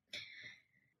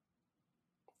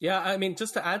 Yeah, I mean,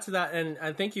 just to add to that,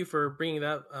 and thank you for bringing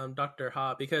that up, Dr.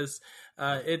 Ha, because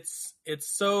it's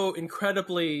so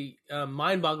incredibly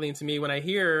mind-boggling to me when I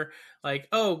hear like,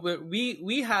 oh, but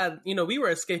we had, we were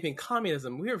escaping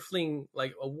communism, we were fleeing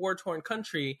like a war-torn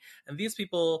country, and these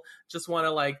people just want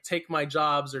to like take my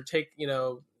jobs or take,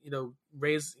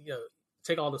 raise,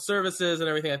 take all the services and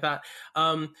everything like that.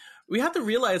 We have to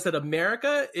realize that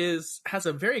America has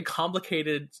a very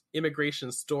complicated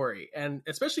immigration story, and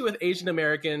especially with Asian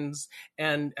Americans,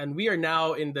 and we are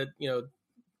now in the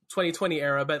 2020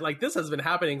 era, but like this has been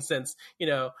happening since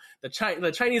the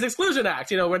Chinese Exclusion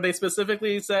Act, where they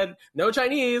specifically said no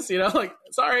Chinese, like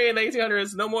sorry, in the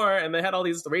 1800s, no more, and they had all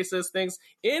these racist things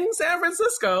in San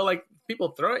Francisco, like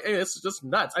people throwing. It's just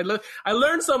nuts. I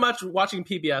learned so much watching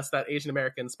PBS, that Asian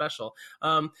American special.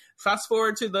 Fast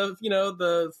forward to the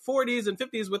 40s and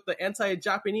 50s with the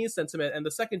anti-Japanese sentiment and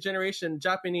the second generation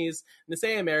Japanese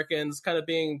Nisei Americans kind of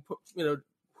being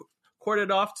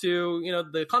courted off to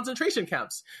the concentration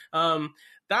camps. Now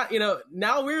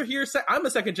we're here. I'm a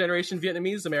second generation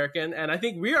Vietnamese American, and I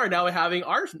think we are now having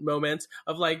our moment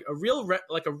of like a real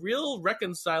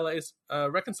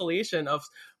reconciliation of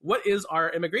what is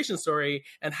our immigration story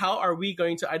and how are we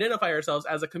going to identify ourselves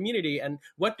as a community, and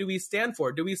what do we stand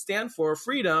for? Do we stand for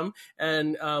freedom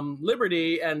and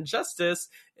liberty and justice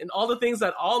and all the things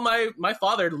that all my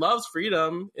father loves,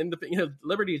 freedom and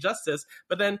liberty, justice,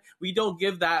 but then we don't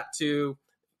give that to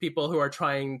people who are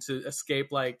trying to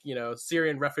escape, like,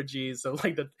 Syrian refugees, so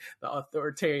like the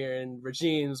authoritarian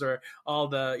regimes, or all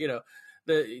the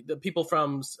people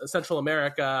from Central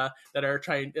America that are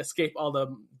trying to escape all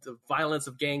the violence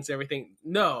of gangs and everything.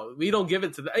 No, we don't give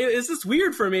it to them. It's just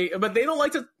weird for me, but they don't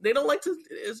like to,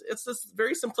 it's this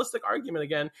very simplistic argument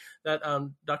again that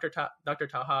Dr.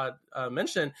 Tauhad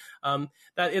mentioned,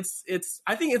 that it's,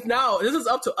 I think it's now, this is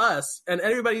up to us and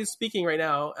everybody who's speaking right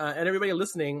now, and everybody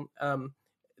listening.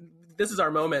 This is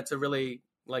our moment to really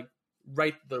like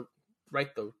right the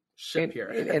ship here.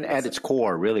 And at its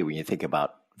core, really, when you think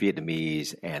about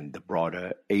Vietnamese and the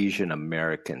broader Asian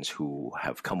Americans who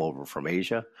have come over from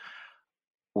Asia,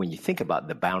 when you think about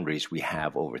the boundaries we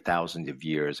have over thousands of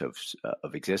years of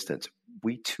existence,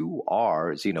 we too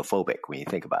are xenophobic when you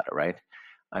think about it, right?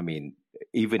 I mean,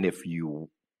 even if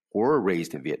you were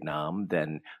raised in Vietnam,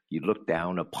 then you look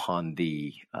down upon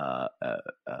the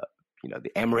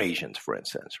Amerasians, for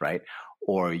instance, right?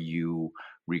 Or you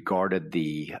regarded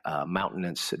the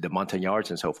the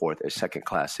Montagnards and so forth as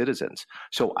second-class citizens.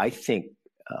 So I think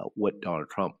what Donald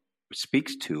Trump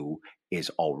speaks to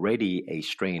is already a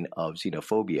strain of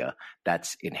xenophobia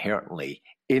that's inherently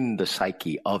in the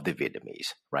psyche of the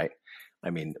Vietnamese, right? I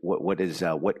mean, what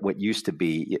used to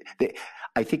be,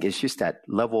 I think it's just that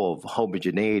level of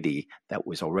homogeneity that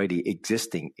was already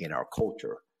existing in our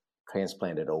culture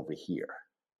transplanted over here.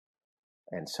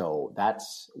 And so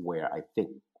that's where I think,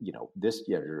 this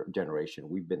generation,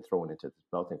 we've been thrown into this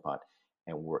melting pot,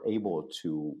 and we're able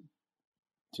to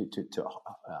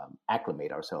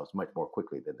acclimate ourselves much more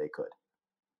quickly than they could.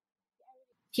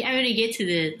 Yeah, I'm going to get to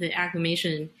the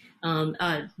acclimation.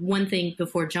 One thing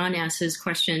before John asks his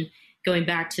question, going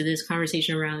back to this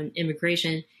conversation around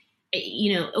immigration,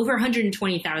 over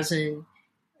 120,000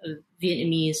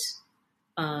 Vietnamese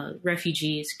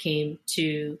refugees came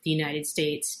to the United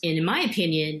States. And in my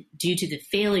opinion, due to the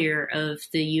failure of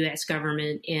the U.S.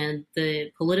 government and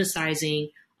the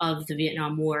politicizing of the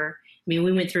Vietnam War. I mean,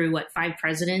 we went through 5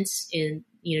 presidents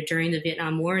during the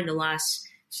Vietnam War, and the last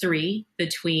 3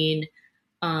 between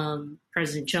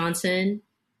President Johnson,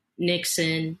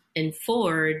 Nixon, and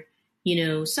Ford.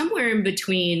 Somewhere in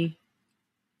between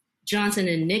Johnson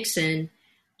and Nixon,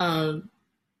 I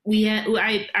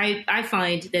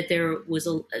find that there was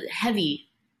a heavy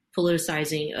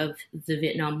politicizing of the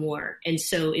Vietnam War. And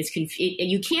so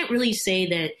you can't really say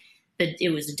that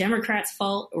it was the Democrats'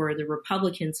 fault or the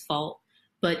Republicans' fault.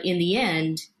 But in the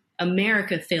end,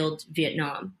 America failed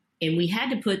Vietnam. And we had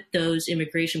to put those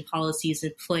immigration policies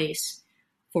in place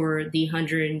for the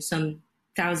 100 and some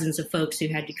thousands of folks who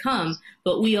had to come.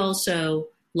 But we also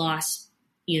lost,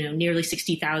 nearly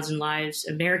 60,000 lives,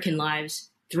 American lives,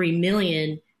 3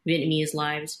 million Vietnamese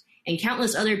lives, and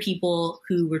countless other people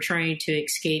who were trying to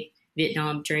escape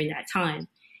Vietnam during that time.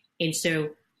 And so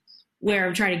where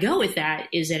I'm trying to go with that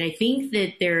is that I think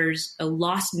that there's a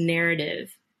lost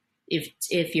narrative.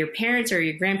 If your parents or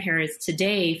your grandparents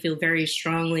today feel very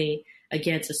strongly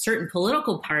against a certain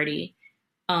political party,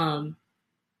 due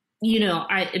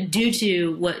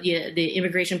to the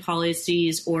immigration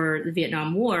policies or the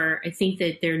Vietnam War, I think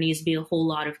that there needs to be a whole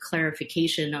lot of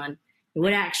clarification on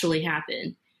what actually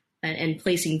happened. And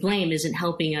placing blame isn't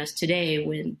helping us today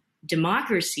when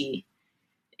democracy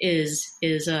is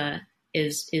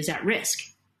at risk,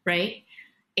 right?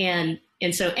 And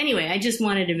so anyway, I just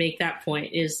wanted to make that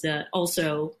point, is that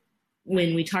also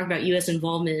when we talk about U.S.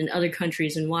 involvement in other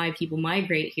countries and why people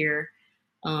migrate here,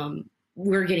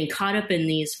 we're getting caught up in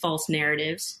these false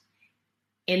narratives.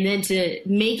 And then to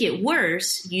make it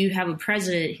worse, you have a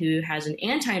president who has an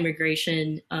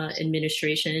anti-immigration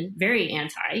administration, very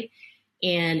anti,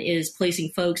 and is placing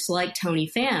folks like Tony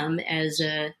Pham as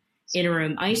a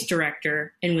interim ICE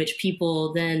director, in which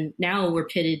people then now were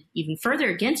pitted even further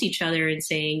against each other and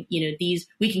saying,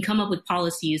 we can come up with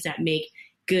policies that make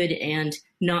good and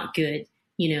not good,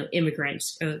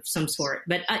 immigrants of some sort.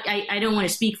 But I don't want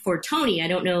to speak for Tony. I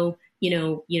don't know,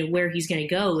 where he's going to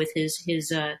go with his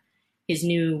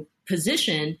new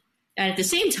position. At the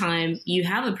same time, you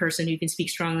have a person who can speak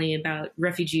strongly about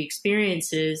refugee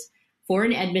experiences for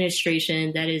an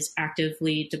administration that is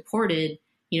actively deported,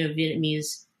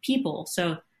 Vietnamese people.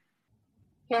 So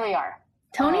here we are.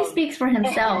 Tony speaks for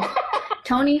himself.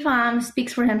 Tony Pham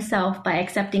speaks for himself by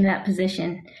accepting that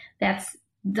position. That's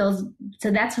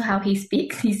how he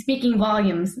speaks. He's speaking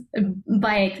volumes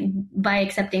by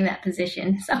accepting that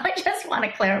position. So I just want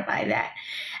to clarify that.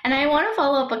 And I want to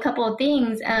follow up a couple of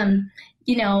things. The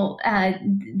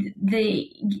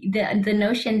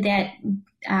notion that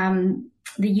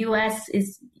the U.S.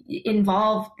 is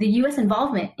involved, the U.S.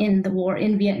 involvement in the war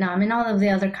in Vietnam and all of the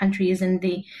other countries and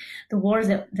the wars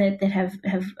that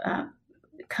have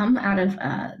come out of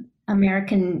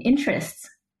American interests.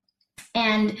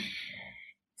 And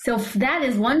so that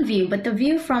is one view, but the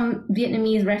view from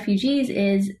Vietnamese refugees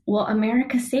is, well,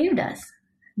 America saved us.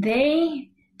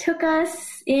 They took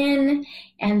us in,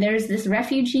 and there's this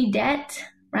refugee debt,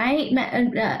 right?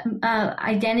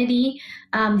 Identity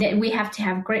that we have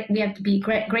to be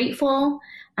grateful.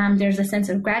 There's a sense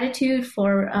of gratitude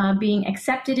for being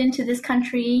accepted into this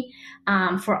country,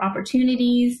 for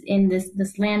opportunities in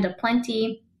this land of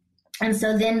plenty. And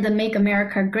so then the Make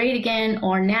America Great Again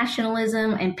or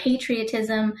nationalism and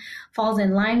patriotism falls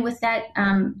in line with that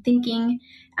thinking,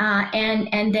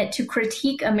 and that to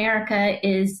critique America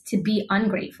is to be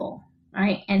ungrateful,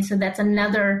 right? And so that's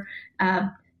another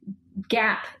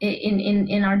gap in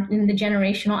the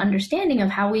generational understanding of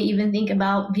how we even think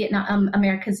about Vietnam,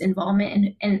 America's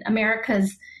involvement and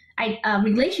America's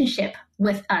relationship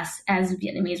with us as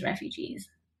Vietnamese refugees.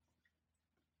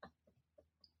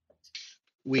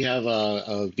 We have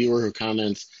a viewer who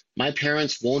comments, "My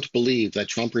parents won't believe that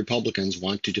Trump Republicans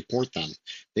want to deport them.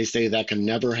 They say that can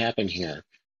never happen here.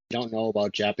 They don't know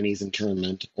about Japanese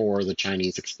internment or the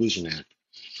Chinese Exclusion Act."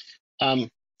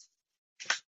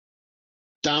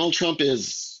 Donald Trump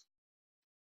is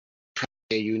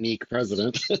probably a unique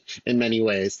president in many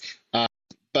ways.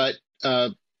 But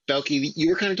Belky, you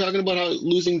were kind of talking about how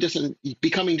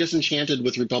becoming disenchanted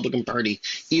with Republican Party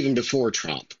even before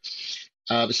Trump.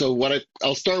 So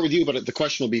I'll start with you, but the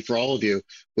question will be for all of you,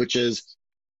 which is,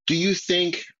 do you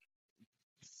think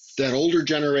that older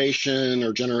generation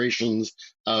or generations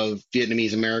of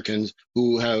Vietnamese Americans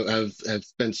who have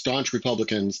been staunch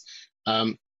Republicans,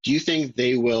 do you think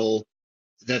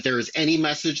that there is any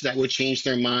message that would change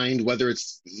their mind, whether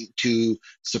it's to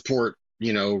support,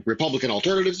 Republican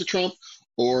alternatives to Trump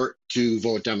or to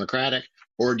vote Democratic?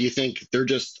 Or do you think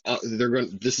this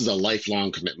is a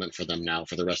lifelong commitment for them now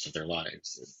for the rest of their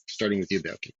lives? Starting with you,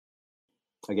 Belky.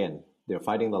 Again, they're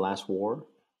fighting the last war,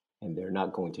 and they're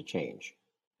not going to change.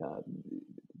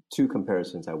 Two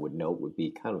comparisons I would note would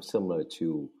be kind of similar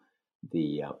to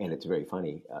and it's very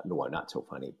funny, not so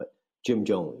funny, but Jim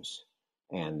Jones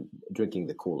and drinking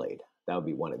the Kool-Aid. That would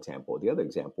be one example. The other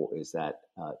example is that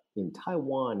in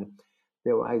Taiwan,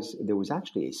 there was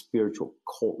actually a spiritual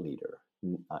cult leader,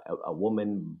 a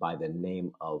woman by the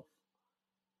name of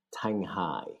Thanh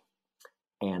Hai.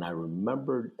 And I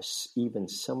remembered even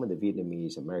some of the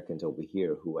Vietnamese Americans over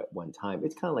here who at one time,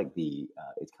 it's kind of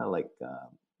like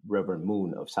Reverend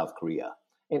Moon of South Korea.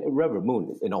 And Reverend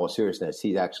Moon, in all seriousness,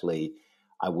 he's actually,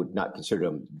 I would not consider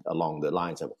him along the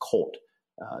lines of a cult,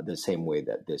 the same way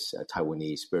that this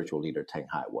Taiwanese spiritual leader Thanh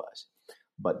Hai was.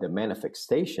 But the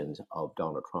manifestations of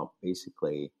Donald Trump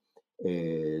basically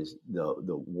is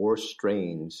the worst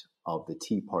strains of the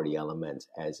Tea Party elements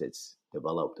as it's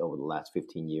developed over the last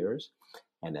 15 years.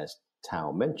 And as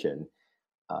Tao mentioned,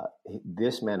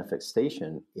 this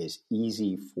manifestation is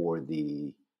easy for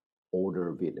the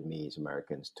older Vietnamese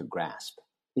Americans to grasp.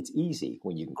 It's easy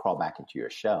when you can crawl back into your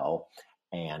shell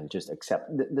and just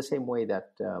accept the same way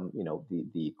that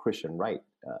the Christian right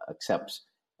accepts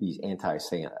these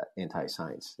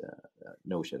anti-science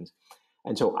notions.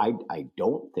 And so I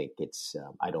don't think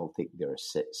they're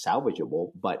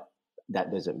salvageable, but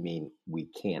that doesn't mean we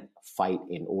can't fight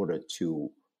in order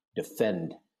to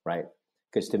defend, right?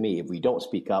 Because to me, if we don't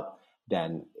speak up,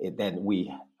 then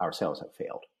we ourselves have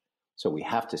failed. So we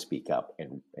have to speak up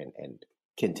and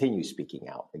continue speaking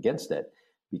out against it,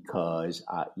 because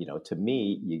to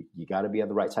me, you got to be on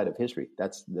the right side of history.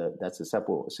 That's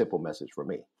the simple message for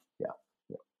me. Yeah.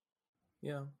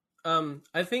 Yeah.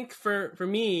 I think for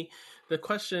me, the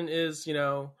question is,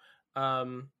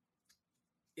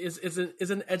 is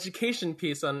an education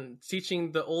piece on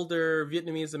teaching the older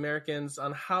Vietnamese Americans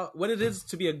on what it is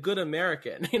to be a good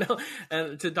American,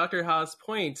 and to Dr. Ha's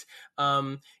point,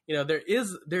 there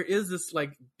is this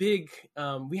like big,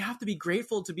 we have to be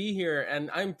grateful to be here, and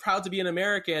I'm proud to be an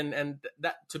American, and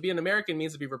that to be an American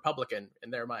means to be Republican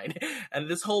in their mind. And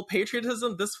this whole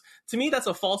patriotism, to me, that's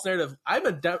a false narrative. I'm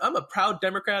a proud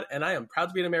Democrat, and I am proud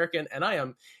to be an American, and I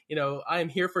am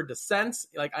here for dissent.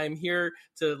 Like, I am here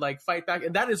to like fight back.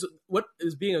 And that is what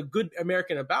is being a good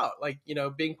American about, like,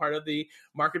 being part of the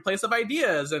marketplace of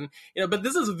ideas. And, but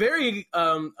this is very,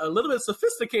 a little bit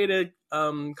sophisticated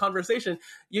conversation.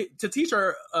 To teach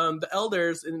the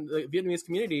elders in the Vietnamese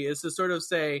community is to sort of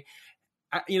say,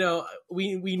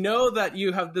 we know that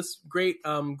you have this great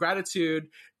gratitude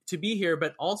to be here,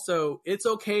 but also it's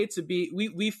okay to be,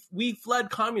 we fled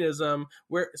communism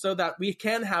so that we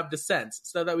can have dissent,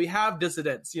 so that we have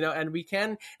dissidents,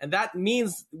 and that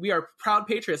means we are proud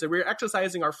patriots and we're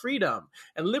exercising our freedom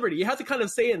and liberty. You have to kind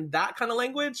of say in that kind of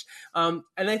language. And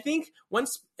I think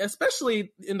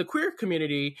especially in the queer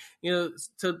community,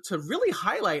 to really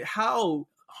highlight how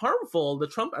harmful the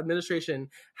Trump administration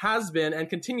has been and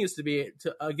continues to be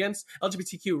against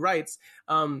LGBTQ rights.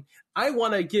 I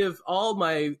want to give all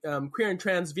my queer and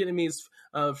trans Vietnamese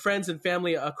friends and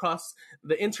family across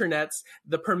the internets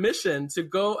the permission to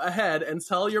go ahead and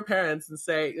tell your parents and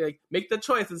say, like, make the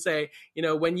choice and say,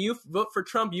 when you vote for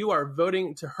Trump, you are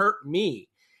voting to hurt me.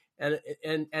 And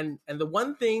the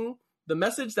one thing, the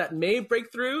message that may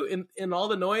break through in all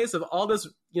the noise of all this,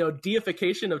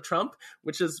 deification of Trump,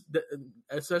 which is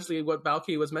especially what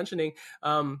Balki was mentioning,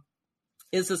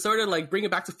 is to sort of like bring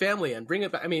it back to family and bring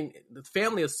it back. I mean, the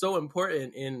family is so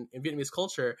important in Vietnamese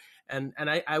culture. And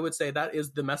I would say that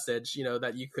is the message,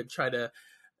 that you could try to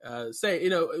say,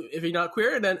 if you're not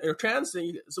queer or trans,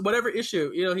 so whatever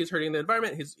issue, he's hurting the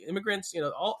environment, he's immigrants,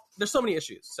 there's so many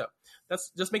issues. So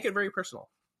that's just make it very personal.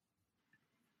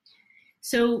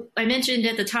 So I mentioned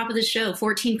at the top of the show,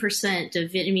 14%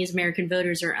 of Vietnamese American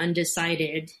voters are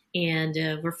undecided, and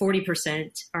where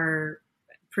 40% are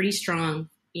pretty strong,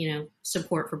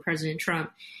 support for President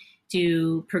Trump.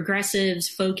 Do progressives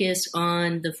focus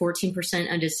on the 14%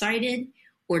 undecided,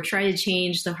 or try to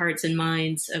change the hearts and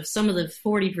minds of some of the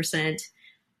 40%?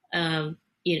 And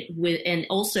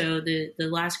also the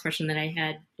last question that I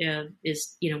had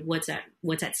is, what's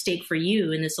at stake for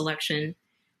you in this election?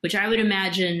 Which I would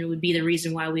imagine would be the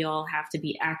reason why we all have to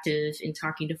be active in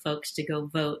talking to folks to go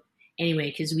vote anyway,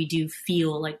 because we do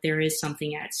feel like there is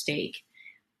something at stake.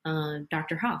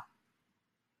 Dr. Ha.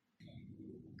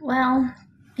 Well,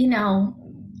 the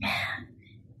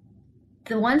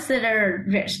ones that are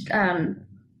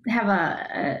have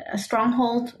a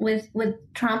stronghold with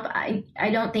Trump, I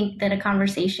don't think that a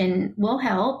conversation will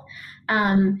help.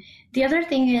 The other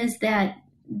thing is that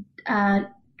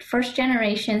first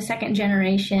generation, second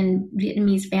generation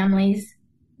Vietnamese families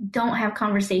don't have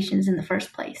conversations in the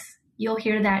first place. You'll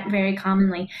hear that very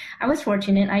commonly. I was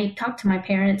fortunate. I talked to my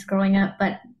parents growing up,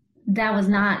 but that was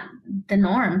not the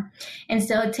norm. And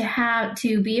so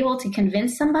to be able to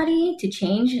convince somebody to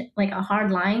change like a hard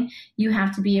line, you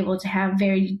have to be able to have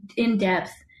very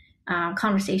in-depth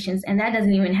conversations. And that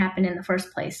doesn't even happen in the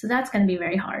first place. So that's going to be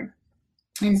very hard.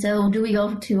 And so do we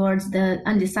go towards the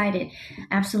undecided?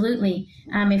 Absolutely.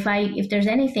 If there's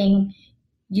anything,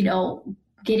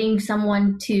 getting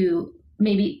someone to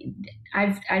maybe,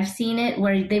 I've seen it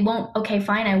where they won't, okay,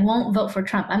 fine, I won't vote for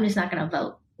Trump. I'm just not going to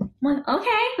vote. Well,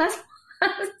 okay, that's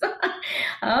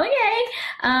okay.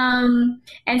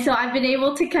 And so I've been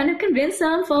able to kind of convince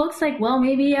some folks like, well,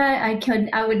 maybe I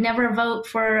would never vote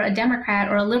for a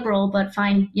Democrat or a liberal, but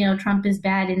find, Trump is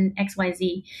bad in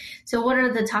XYZ. So what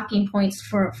are the talking points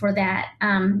for that?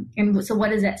 And so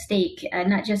what is at stake?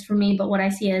 Not just for me, but what I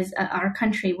see as our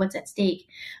country, what's at stake.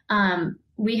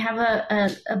 We have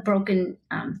a broken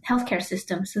healthcare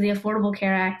system. So the Affordable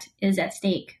Care Act is at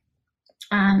stake.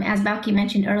 As Balki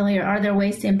mentioned earlier, are there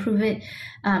ways to improve it?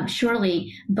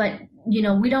 Surely, but we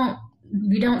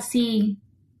don't see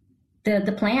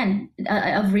the plan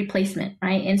of replacement,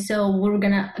 right? And so we're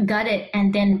gonna gut it,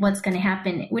 and then what's going to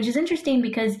happen? Which is interesting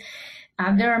because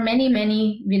there are many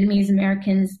Vietnamese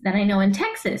Americans that I know in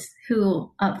Texas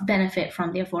who benefit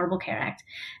from the Affordable Care Act.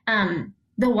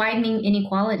 The widening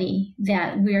inequality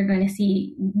that we are going to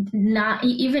see, not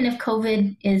even if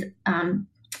COVID is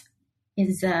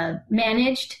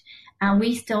managed,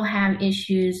 we still have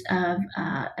issues of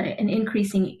an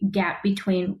increasing gap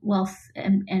between wealth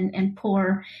and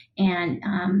poor,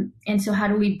 and so how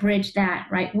do we bridge that,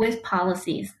 right, with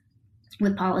policies?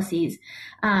 with policies.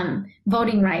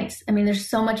 Voting rights. I mean, there's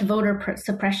so much voter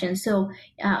suppression. So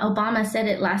Obama said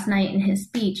it last night in his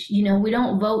speech. You know, we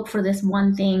don't vote for this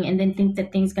one thing and then think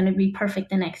that things going to be perfect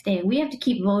the next day. We have to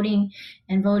keep voting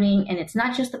and voting. And it's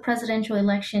not just the presidential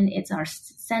election. It's our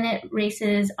Senate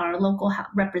races, our local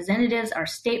representatives, our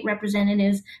state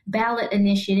representatives, ballot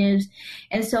initiatives.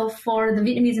 And so for the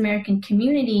Vietnamese American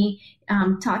community,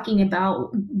 talking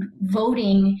about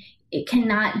voting, it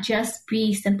cannot just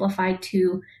be simplified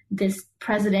to this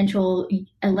presidential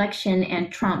election and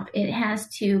Trump. It has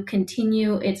to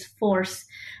continue its force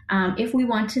if we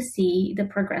want to see the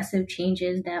progressive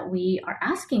changes that we are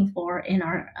asking for in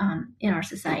our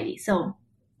society. So,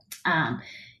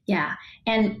 yeah,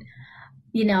 and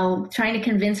you know, trying to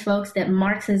convince folks that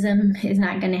Marxism is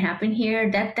not going to happen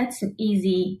here, that's an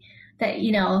easy. That,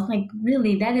 you know, like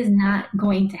really, that is not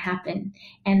going to happen.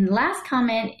 And last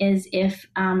comment is if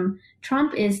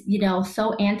Trump is, you know,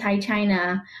 so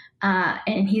anti-China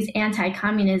and he's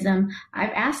anti-communism, I've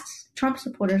asked Trump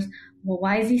supporters, well,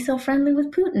 why is he so friendly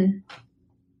with Putin?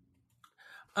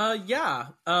 Yeah.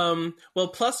 Well,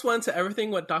 plus one to everything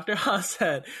what Dr. Ha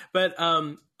said. But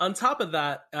on top of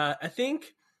that, I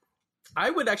think I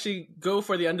would actually go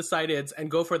for the undecideds and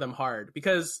go for them hard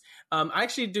because I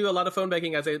actually do a lot of phone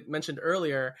banking, as I mentioned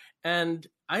earlier, and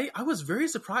I was very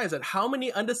surprised at how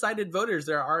many undecided voters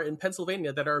there are in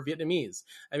Pennsylvania that are Vietnamese.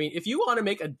 I mean, if you want to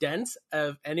make a dent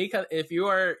of any kind, if you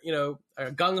are, you know, a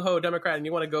gung-ho Democrat and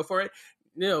you want to go for it,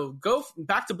 you know, go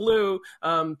back to blue,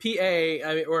 PA,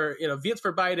 or, you know, Viets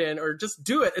for Biden, or just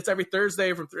do it. It's every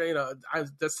Thursday from, you know,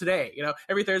 that's today, you know,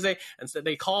 every Thursday. And so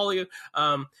they call you.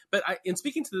 But in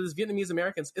speaking to these Vietnamese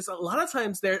Americans, it's a lot of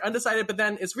times they're undecided, but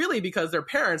then it's really because their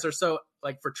parents are so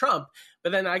like for Trump.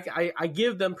 But then I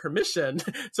give them permission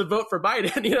to vote for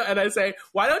Biden, you know, and I say,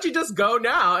 why don't you just go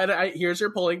now? And here's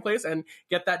your polling place and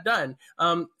get that done.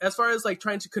 As far as like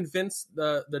trying to convince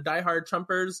the diehard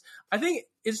Trumpers, I think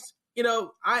it's, you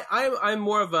know, I'm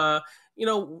more of a, you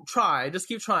know, just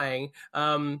keep trying,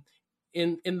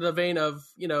 in the vein of,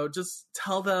 you know, just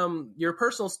tell them your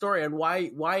personal story and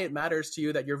why it matters to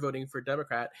you that you're voting for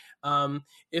Democrat.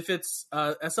 If it's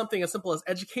as something as simple as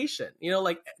education, you know,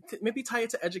 like maybe tie it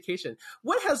to education.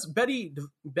 What has Betsy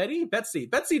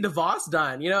DeVos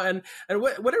done, you know, and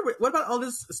what about all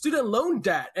this student loan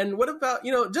debt? And what about,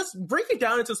 you know, just break it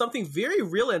down into something very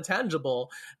real and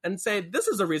tangible and say, this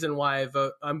is the reason why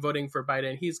I'm voting for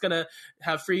Biden. He's going to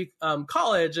have free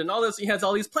college and all this. He has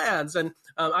all these plans. And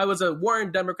I was a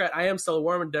Warren Democrat. I am still a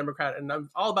Warren Democrat, and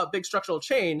I'm all about big structural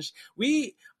change.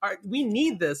 We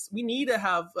need this. We need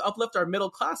to uplift our middle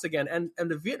class again. And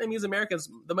the Vietnamese Americans,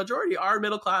 the majority are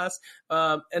middle class.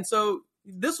 And so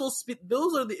those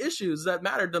are the issues that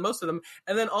matter to most of them.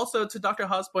 And then also to Dr.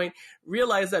 Ha's point,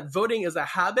 realize that voting is a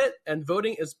habit and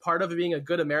voting is part of being a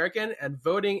good American, and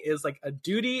voting is like a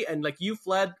duty. And like you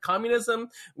fled communism,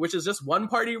 which is just one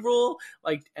party rule.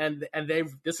 Like, and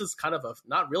this is kind of a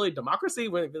not really democracy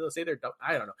when people say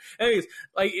I don't know. Anyways,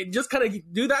 like just kind of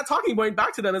do that talking point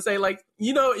back to them and say, like,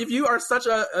 you know, if you're such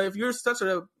a you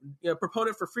know,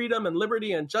 proponent for freedom and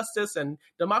liberty and justice and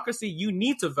democracy, you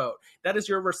need to vote. That is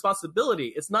your responsibility.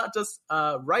 It's not just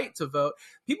a right to vote.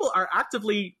 People are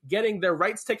actively getting their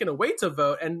rights taken away to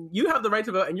vote, and you have the right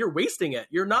to vote and you're wasting it.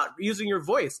 You're not using your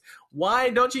voice. Why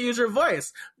don't you use your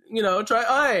voice? You know,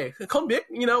 try, come back,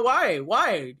 you know,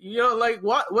 why? You know, like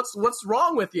what's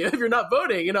wrong with you if you're not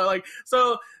voting? You know, like,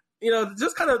 so, you know,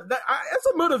 just kind of that, it's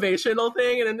a motivational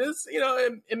thing, and it's, you know,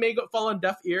 it may fall on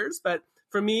deaf ears, but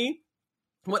for me,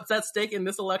 what's at stake in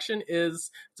this election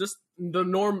is just the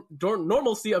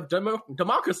normalcy of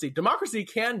democracy. Democracy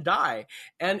can die,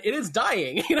 and it is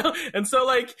dying, you know? And so,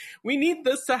 like, we need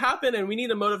this to happen, and we need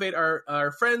to motivate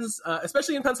our friends,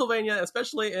 especially in Pennsylvania,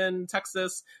 especially in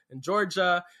Texas and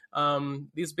Georgia,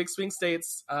 these big swing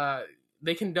states.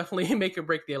 They can definitely make or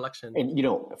break the election. And, you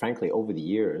know, frankly, over the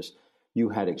years, you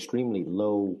had extremely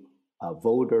low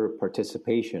voter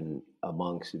participation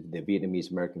amongst the Vietnamese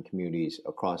American communities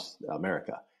across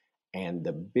America, and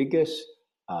the biggest,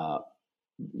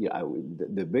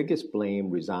 the biggest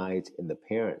blame resides in the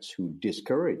parents who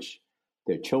discourage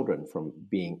their children from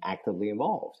being actively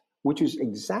involved, which is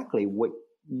exactly what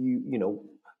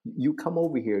you come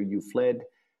over here, you fled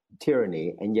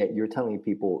tyranny, and yet you're telling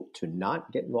people to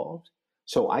not get involved.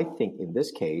 So I think in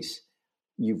this case,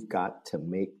 you've got to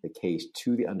make the case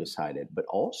to the undecided, but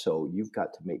also you've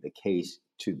got to make the case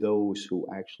to those who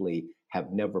actually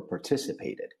have never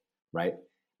participated, right?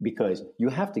 Because you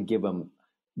have to give them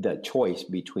the choice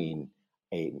between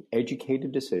an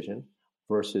educated decision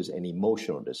versus an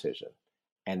emotional decision.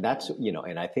 And that's, you know,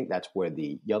 and I think that's where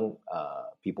the young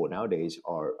people nowadays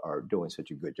are doing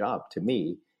such a good job, to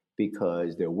me,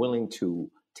 because they're willing to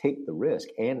take the risk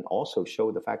and also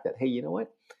show the fact that, hey, you know what?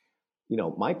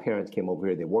 My parents came over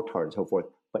here, they worked hard and so forth,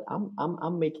 but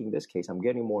I'm making this case. I'm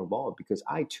getting more involved because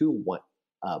I too want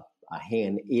a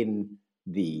hand in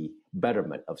the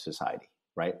betterment of society,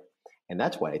 right? And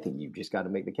that's why I think you've just got to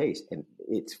make the case. And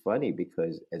it's funny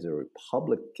because as a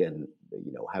Republican,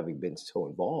 having been so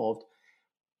involved,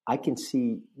 I can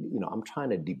see, I'm trying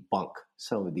to debunk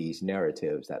some of these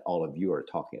narratives that all of you are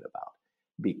talking about.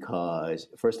 Because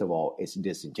first of all, it's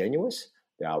disingenuous,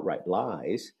 they're outright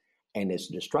lies, and it's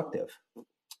destructive.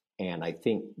 And I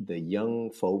think the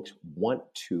young folks want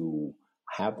to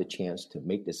have the chance to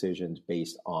make decisions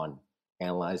based on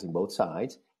analyzing both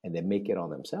sides and then make it on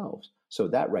themselves. So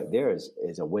that right there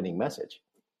is a winning message.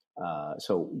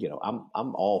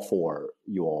 I'm all for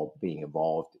you all being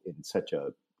involved in such a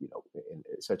in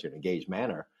such an engaged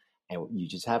manner, and you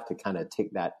just have to kind of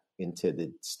take that into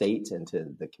the states, into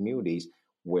the communities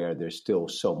where there's still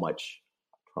so much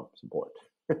Trump support.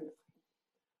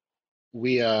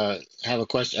 We have a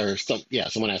question, or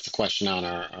someone asked a question on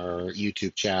our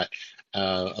YouTube chat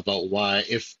about why,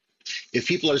 if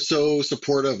people are so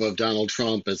supportive of Donald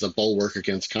Trump as a bulwark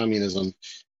against communism,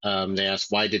 they ask,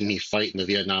 why didn't he fight in the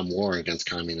Vietnam War against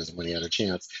communism when he had a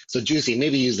chance? So, Juicy,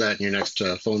 maybe use that in your next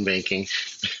phone banking.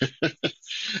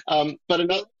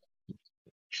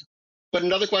 But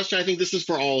another question, I think this is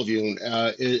for all of you,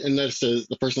 and this is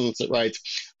the person that writes,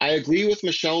 I agree with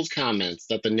Michelle's comments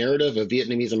that the narrative of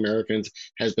Vietnamese Americans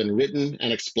has been written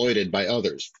and exploited by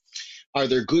others. Are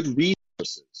there good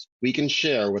resources we can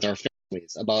share with our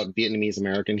families about Vietnamese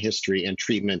American history and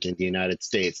treatment in the United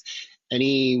States?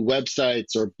 Any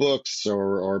websites or books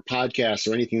or podcasts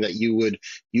or anything that you would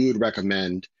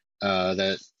recommend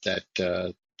that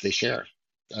they share?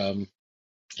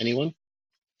 Anyone?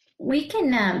 We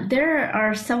can. There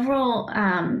are several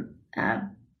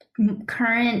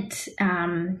current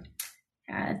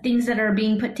things that are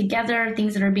being put together,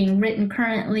 things that are being written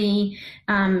currently.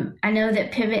 I know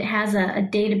that Pivot has a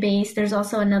database. There's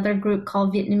also another group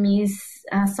called Vietnamese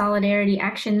Solidarity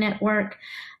Action Network.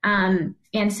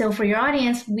 And so for your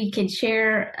audience, we could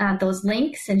share those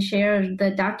links and share the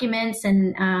documents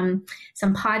and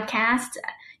some podcasts.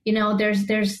 I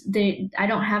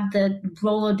don't have the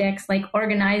Rolodex like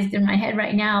organized in my head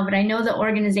right now, but I know the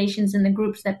organizations and the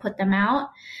groups that put them out.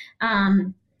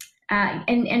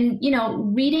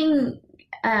 Reading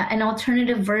an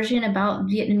alternative version about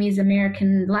Vietnamese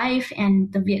American life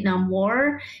and the Vietnam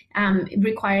War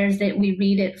requires that we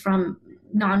read it from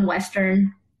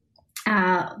non-Western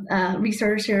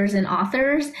researchers and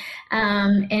authors.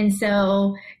 And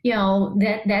so,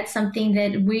 that's something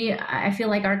that I feel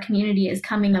like our community is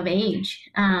coming of age.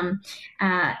 I'll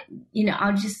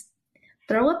just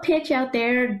throw a pitch out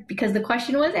there because the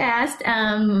question was asked.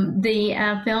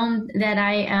 The film that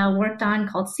I worked on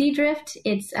called Sea Drift,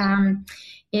 it's a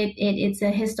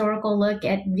historical look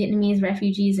at Vietnamese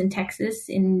refugees in Texas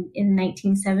in the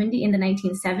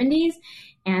 1970s.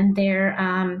 And their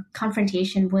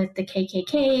confrontation with the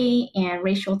KKK and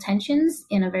racial tensions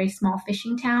in a very small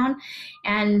fishing town.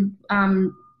 And,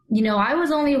 I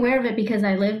was only aware of it because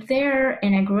I lived there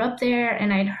and I grew up there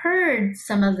and I'd heard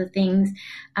some of the things.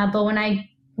 But when I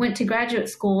went to graduate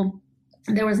school,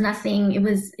 there was nothing, it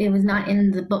was not in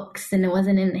the books and it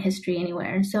wasn't in the history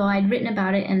anywhere. And so I'd written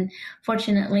about it, and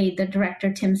fortunately the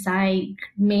director, Tim Tsai,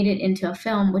 made it into a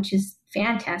film, which is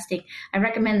fantastic. I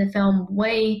recommend the film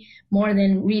way more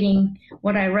than reading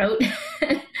what I wrote.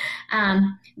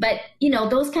 But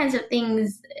those kinds of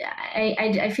things,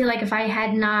 I feel like if I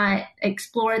had not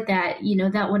explored that,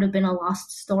 that would have been a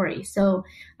lost story. So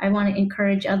I want to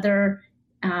encourage other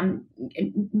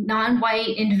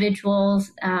non-white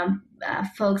individuals,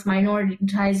 folks,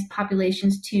 minoritized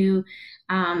populations to,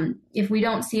 if we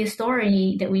don't see a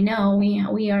story that we know,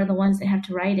 we are the ones that have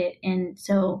to write it. And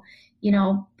so,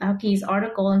 Bao Ki's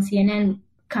article on CNN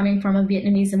coming from a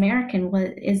Vietnamese American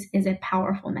is a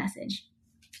powerful message.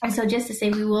 And so just to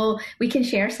say, we can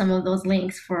share some of those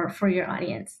links for your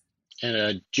audience.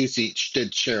 And Juicy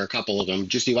did share a couple of them.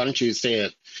 Juicy, why don't you say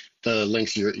it, the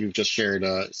links you've just shared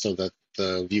so that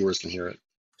the viewers can hear it?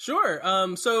 Sure.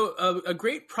 So a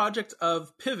great project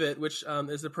of Pivot, which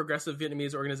is a progressive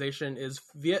Vietnamese organization, is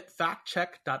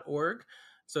vietfactcheck.org.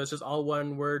 So it's just all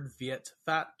one word,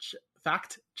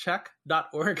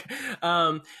 factcheck.org.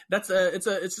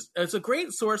 It's a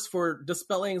great source for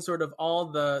dispelling sort of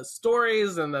all the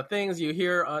stories and the things you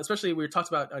hear, especially we talked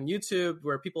about on YouTube,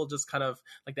 where people just kind of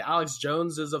like the Alex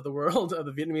Joneses of the world, of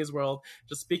the Vietnamese world,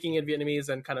 just speaking in Vietnamese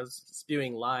and kind of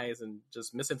spewing lies and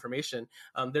just misinformation.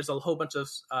 There's a whole bunch of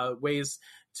ways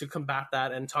to combat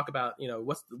that and talk about,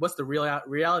 what's the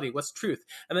reality, what's truth.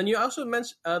 And then you also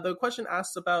mentioned the question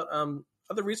asked about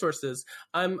other resources.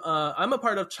 I'm a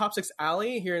part of Chopsticks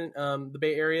Alley here in the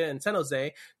Bay Area in San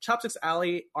Jose.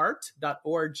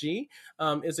 ChopsticksAlleyArt.org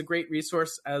is a great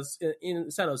resource in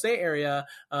the San Jose area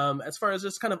as far as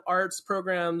just kind of arts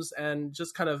programs and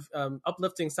just kind of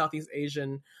uplifting Southeast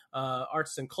Asian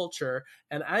arts and culture.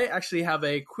 And I actually have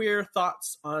a Queer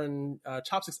Thoughts on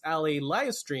Chopsticks Alley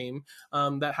live stream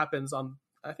that happens on,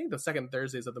 I think, the second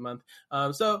Thursdays of the month.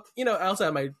 So, I also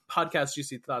have my podcast,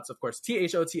 Juicy Thoughts, of course,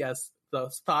 THOTS.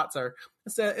 Those thoughts are,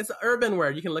 it's an urban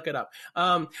word. You can look it up.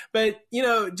 But,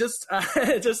 just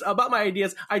about my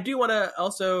ideas, I do want to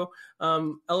also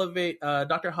elevate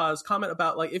Dr. Ha's comment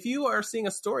about, like, if you are seeing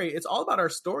a story, it's all about our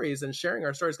stories and sharing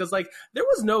our stories. Because, like, there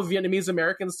was no Vietnamese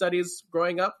American studies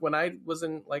growing up when I was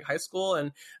in, like, high school.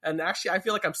 And actually, I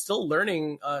feel like I'm still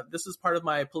learning. This is part of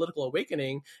my political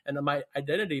awakening and my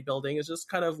identity building is just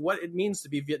kind of what it means to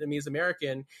be Vietnamese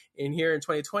American here in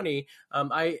 2020.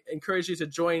 I encourage you to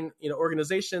join,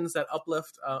 organizations that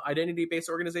uplift identity-based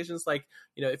organizations, like,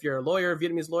 if you're a lawyer,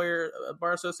 Vietnamese Lawyer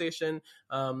Bar Association,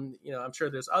 I'm sure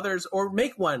there's others, or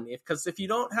make one, because if you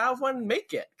don't have one,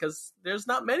 make it, because there's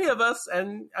not many of us,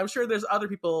 and I'm sure there's other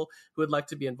people who would like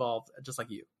to be involved, just like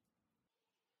you.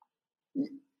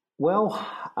 Well,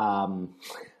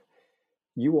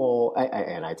 you all,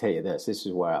 and I tell you this is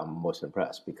where I'm most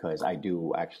impressed, because I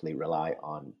do actually rely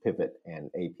on Pivot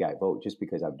and API Vote, just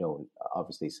because I've known,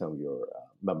 obviously, some of your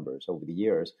members over the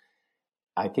years.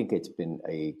 I think it's been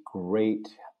a great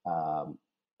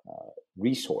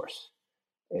resource,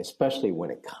 especially when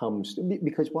it comes to,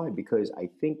 because why? Because I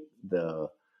think the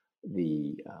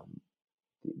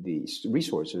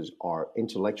resources are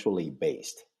intellectually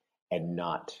based and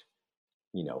not,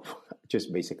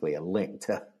 just basically a link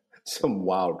to some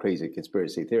wild, crazy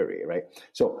conspiracy theory, right?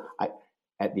 So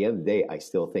at the end of the day, I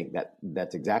still think that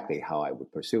that's exactly how I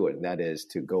would pursue it, and that is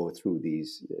to go through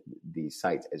these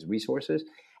sites as resources.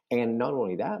 And not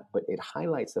only that, but it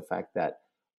highlights the fact that,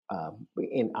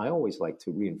 and I always like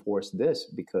to reinforce this,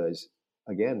 because,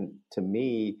 again, to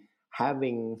me,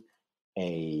 having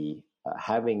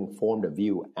formed a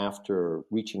view after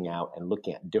reaching out and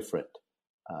looking at different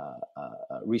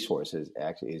resources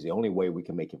actually is the only way we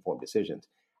can make informed decisions.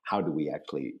 How do we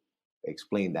actually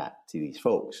explain that to these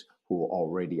folks who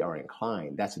already are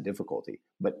inclined? That's a difficulty.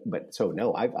 But so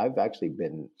no, I've actually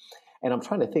been, and I'm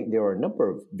trying to think. There are a number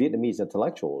of Vietnamese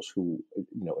intellectuals who,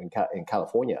 in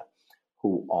California,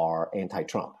 who are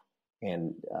anti-Trump,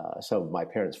 and some of my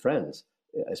parents' friends,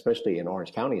 especially in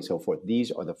Orange County and so forth. These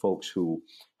are the folks who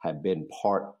have been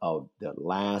part of the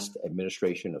last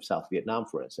administration of South Vietnam,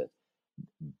 for instance.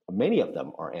 Many of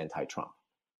them are anti-Trump.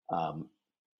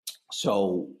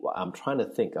 So I'm trying to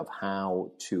think of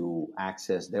how to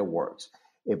access their works.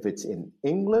 If it's in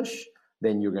English,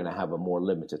 then you're going to have a more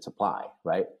limited supply,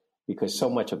 right? Because so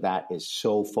much of that is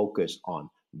so focused on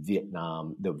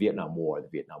Vietnam, the Vietnam War.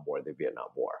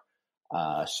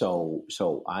 So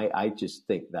I just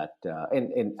think that,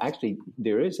 and actually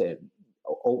there is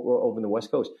over in the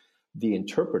West Coast, The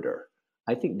Interpreter.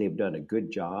 I think they've done a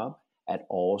good job at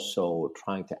also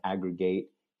trying to aggregate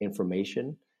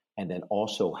information, and then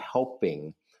also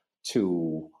helping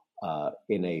to,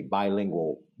 in a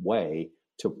bilingual way,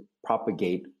 to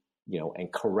propagate,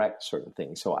 and correct certain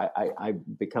things. So I've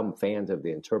become fans of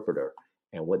The Interpreter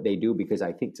and what they do, because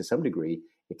I think to some degree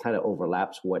it kind of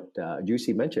overlaps what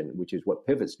Juicy mentioned, which is what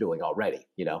Pivot's doing already.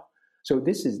 So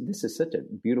this is such a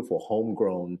beautiful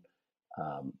homegrown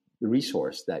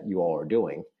resource that you all are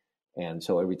doing. And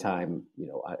so every time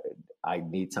I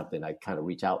need something, I kind of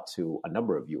reach out to a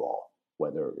number of you all,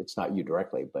 whether it's not you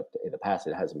directly, but in the past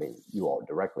it hasn't been you all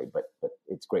directly, but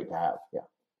it's great to have. Yeah.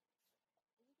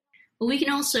 Well, we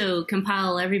can also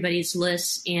compile everybody's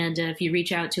lists, and if you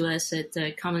reach out to us at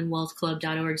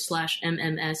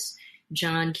commonwealthclub.org/MMS,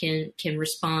 John can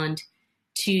respond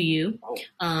to you.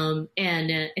 And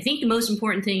I think the most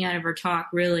important thing out of our talk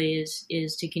really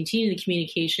is to continue the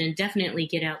communication, definitely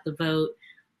get out the vote,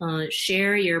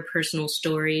 share your personal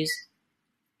stories.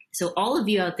 So all of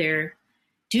you out there,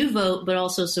 do vote, but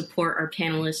also support our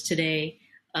panelists today.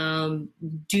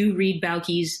 Do read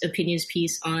Bauke's opinions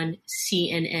piece on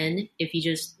CNN. If you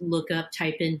just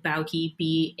type in Bauke,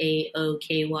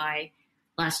 Baoky,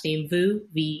 last name Vu,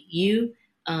 VU,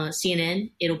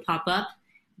 CNN, it'll pop up.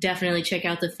 definitely check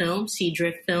out the film, Sea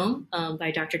Drift Film,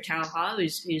 by Dr. Tao Ha,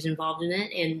 who's involved in it,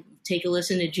 and take a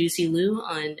listen to Juicy Liu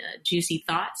on Juicy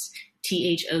Thoughts,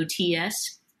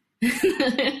 THOTS.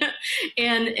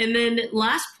 and then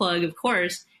last plug, of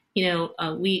course,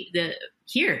 the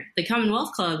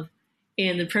Commonwealth Club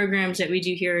and the programs that we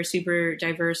do here are super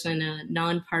diverse and a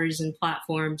nonpartisan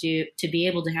platform to be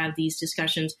able to have these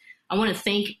discussions. I want to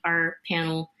thank our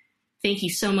panel. Thank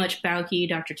you so much, Bauke,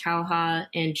 Dr. Tao Ha,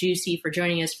 and Juicy for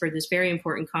joining us for this very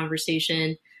important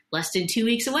conversation. Less than 2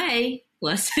 weeks away.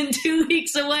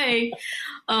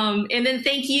 And then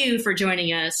thank you for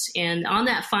joining us. And on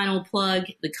that final plug,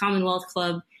 the Commonwealth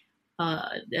Club,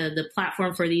 the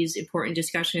platform for these important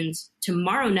discussions,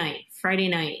 tomorrow night, Friday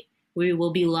night, we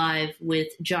will be live with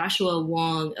Joshua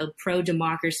Wong, a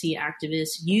pro-democracy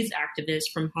activist, youth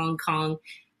activist from Hong Kong.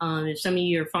 If some of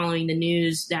you are following the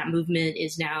news, that movement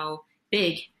is now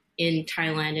big in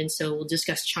Thailand. And so we'll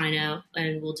discuss China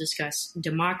and we'll discuss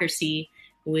democracy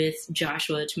with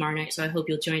Joshua tomorrow night. So I hope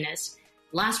you'll join us.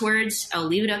 Last words, I'll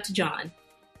leave it up to John.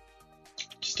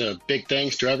 Just a big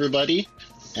thanks to everybody,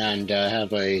 and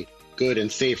have a good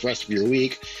and safe rest of your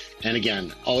week. And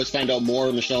again, always find out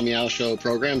more Michelle Meow Show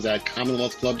programs at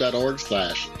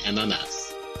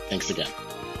commonwealthclub.org/MMS. Thanks again.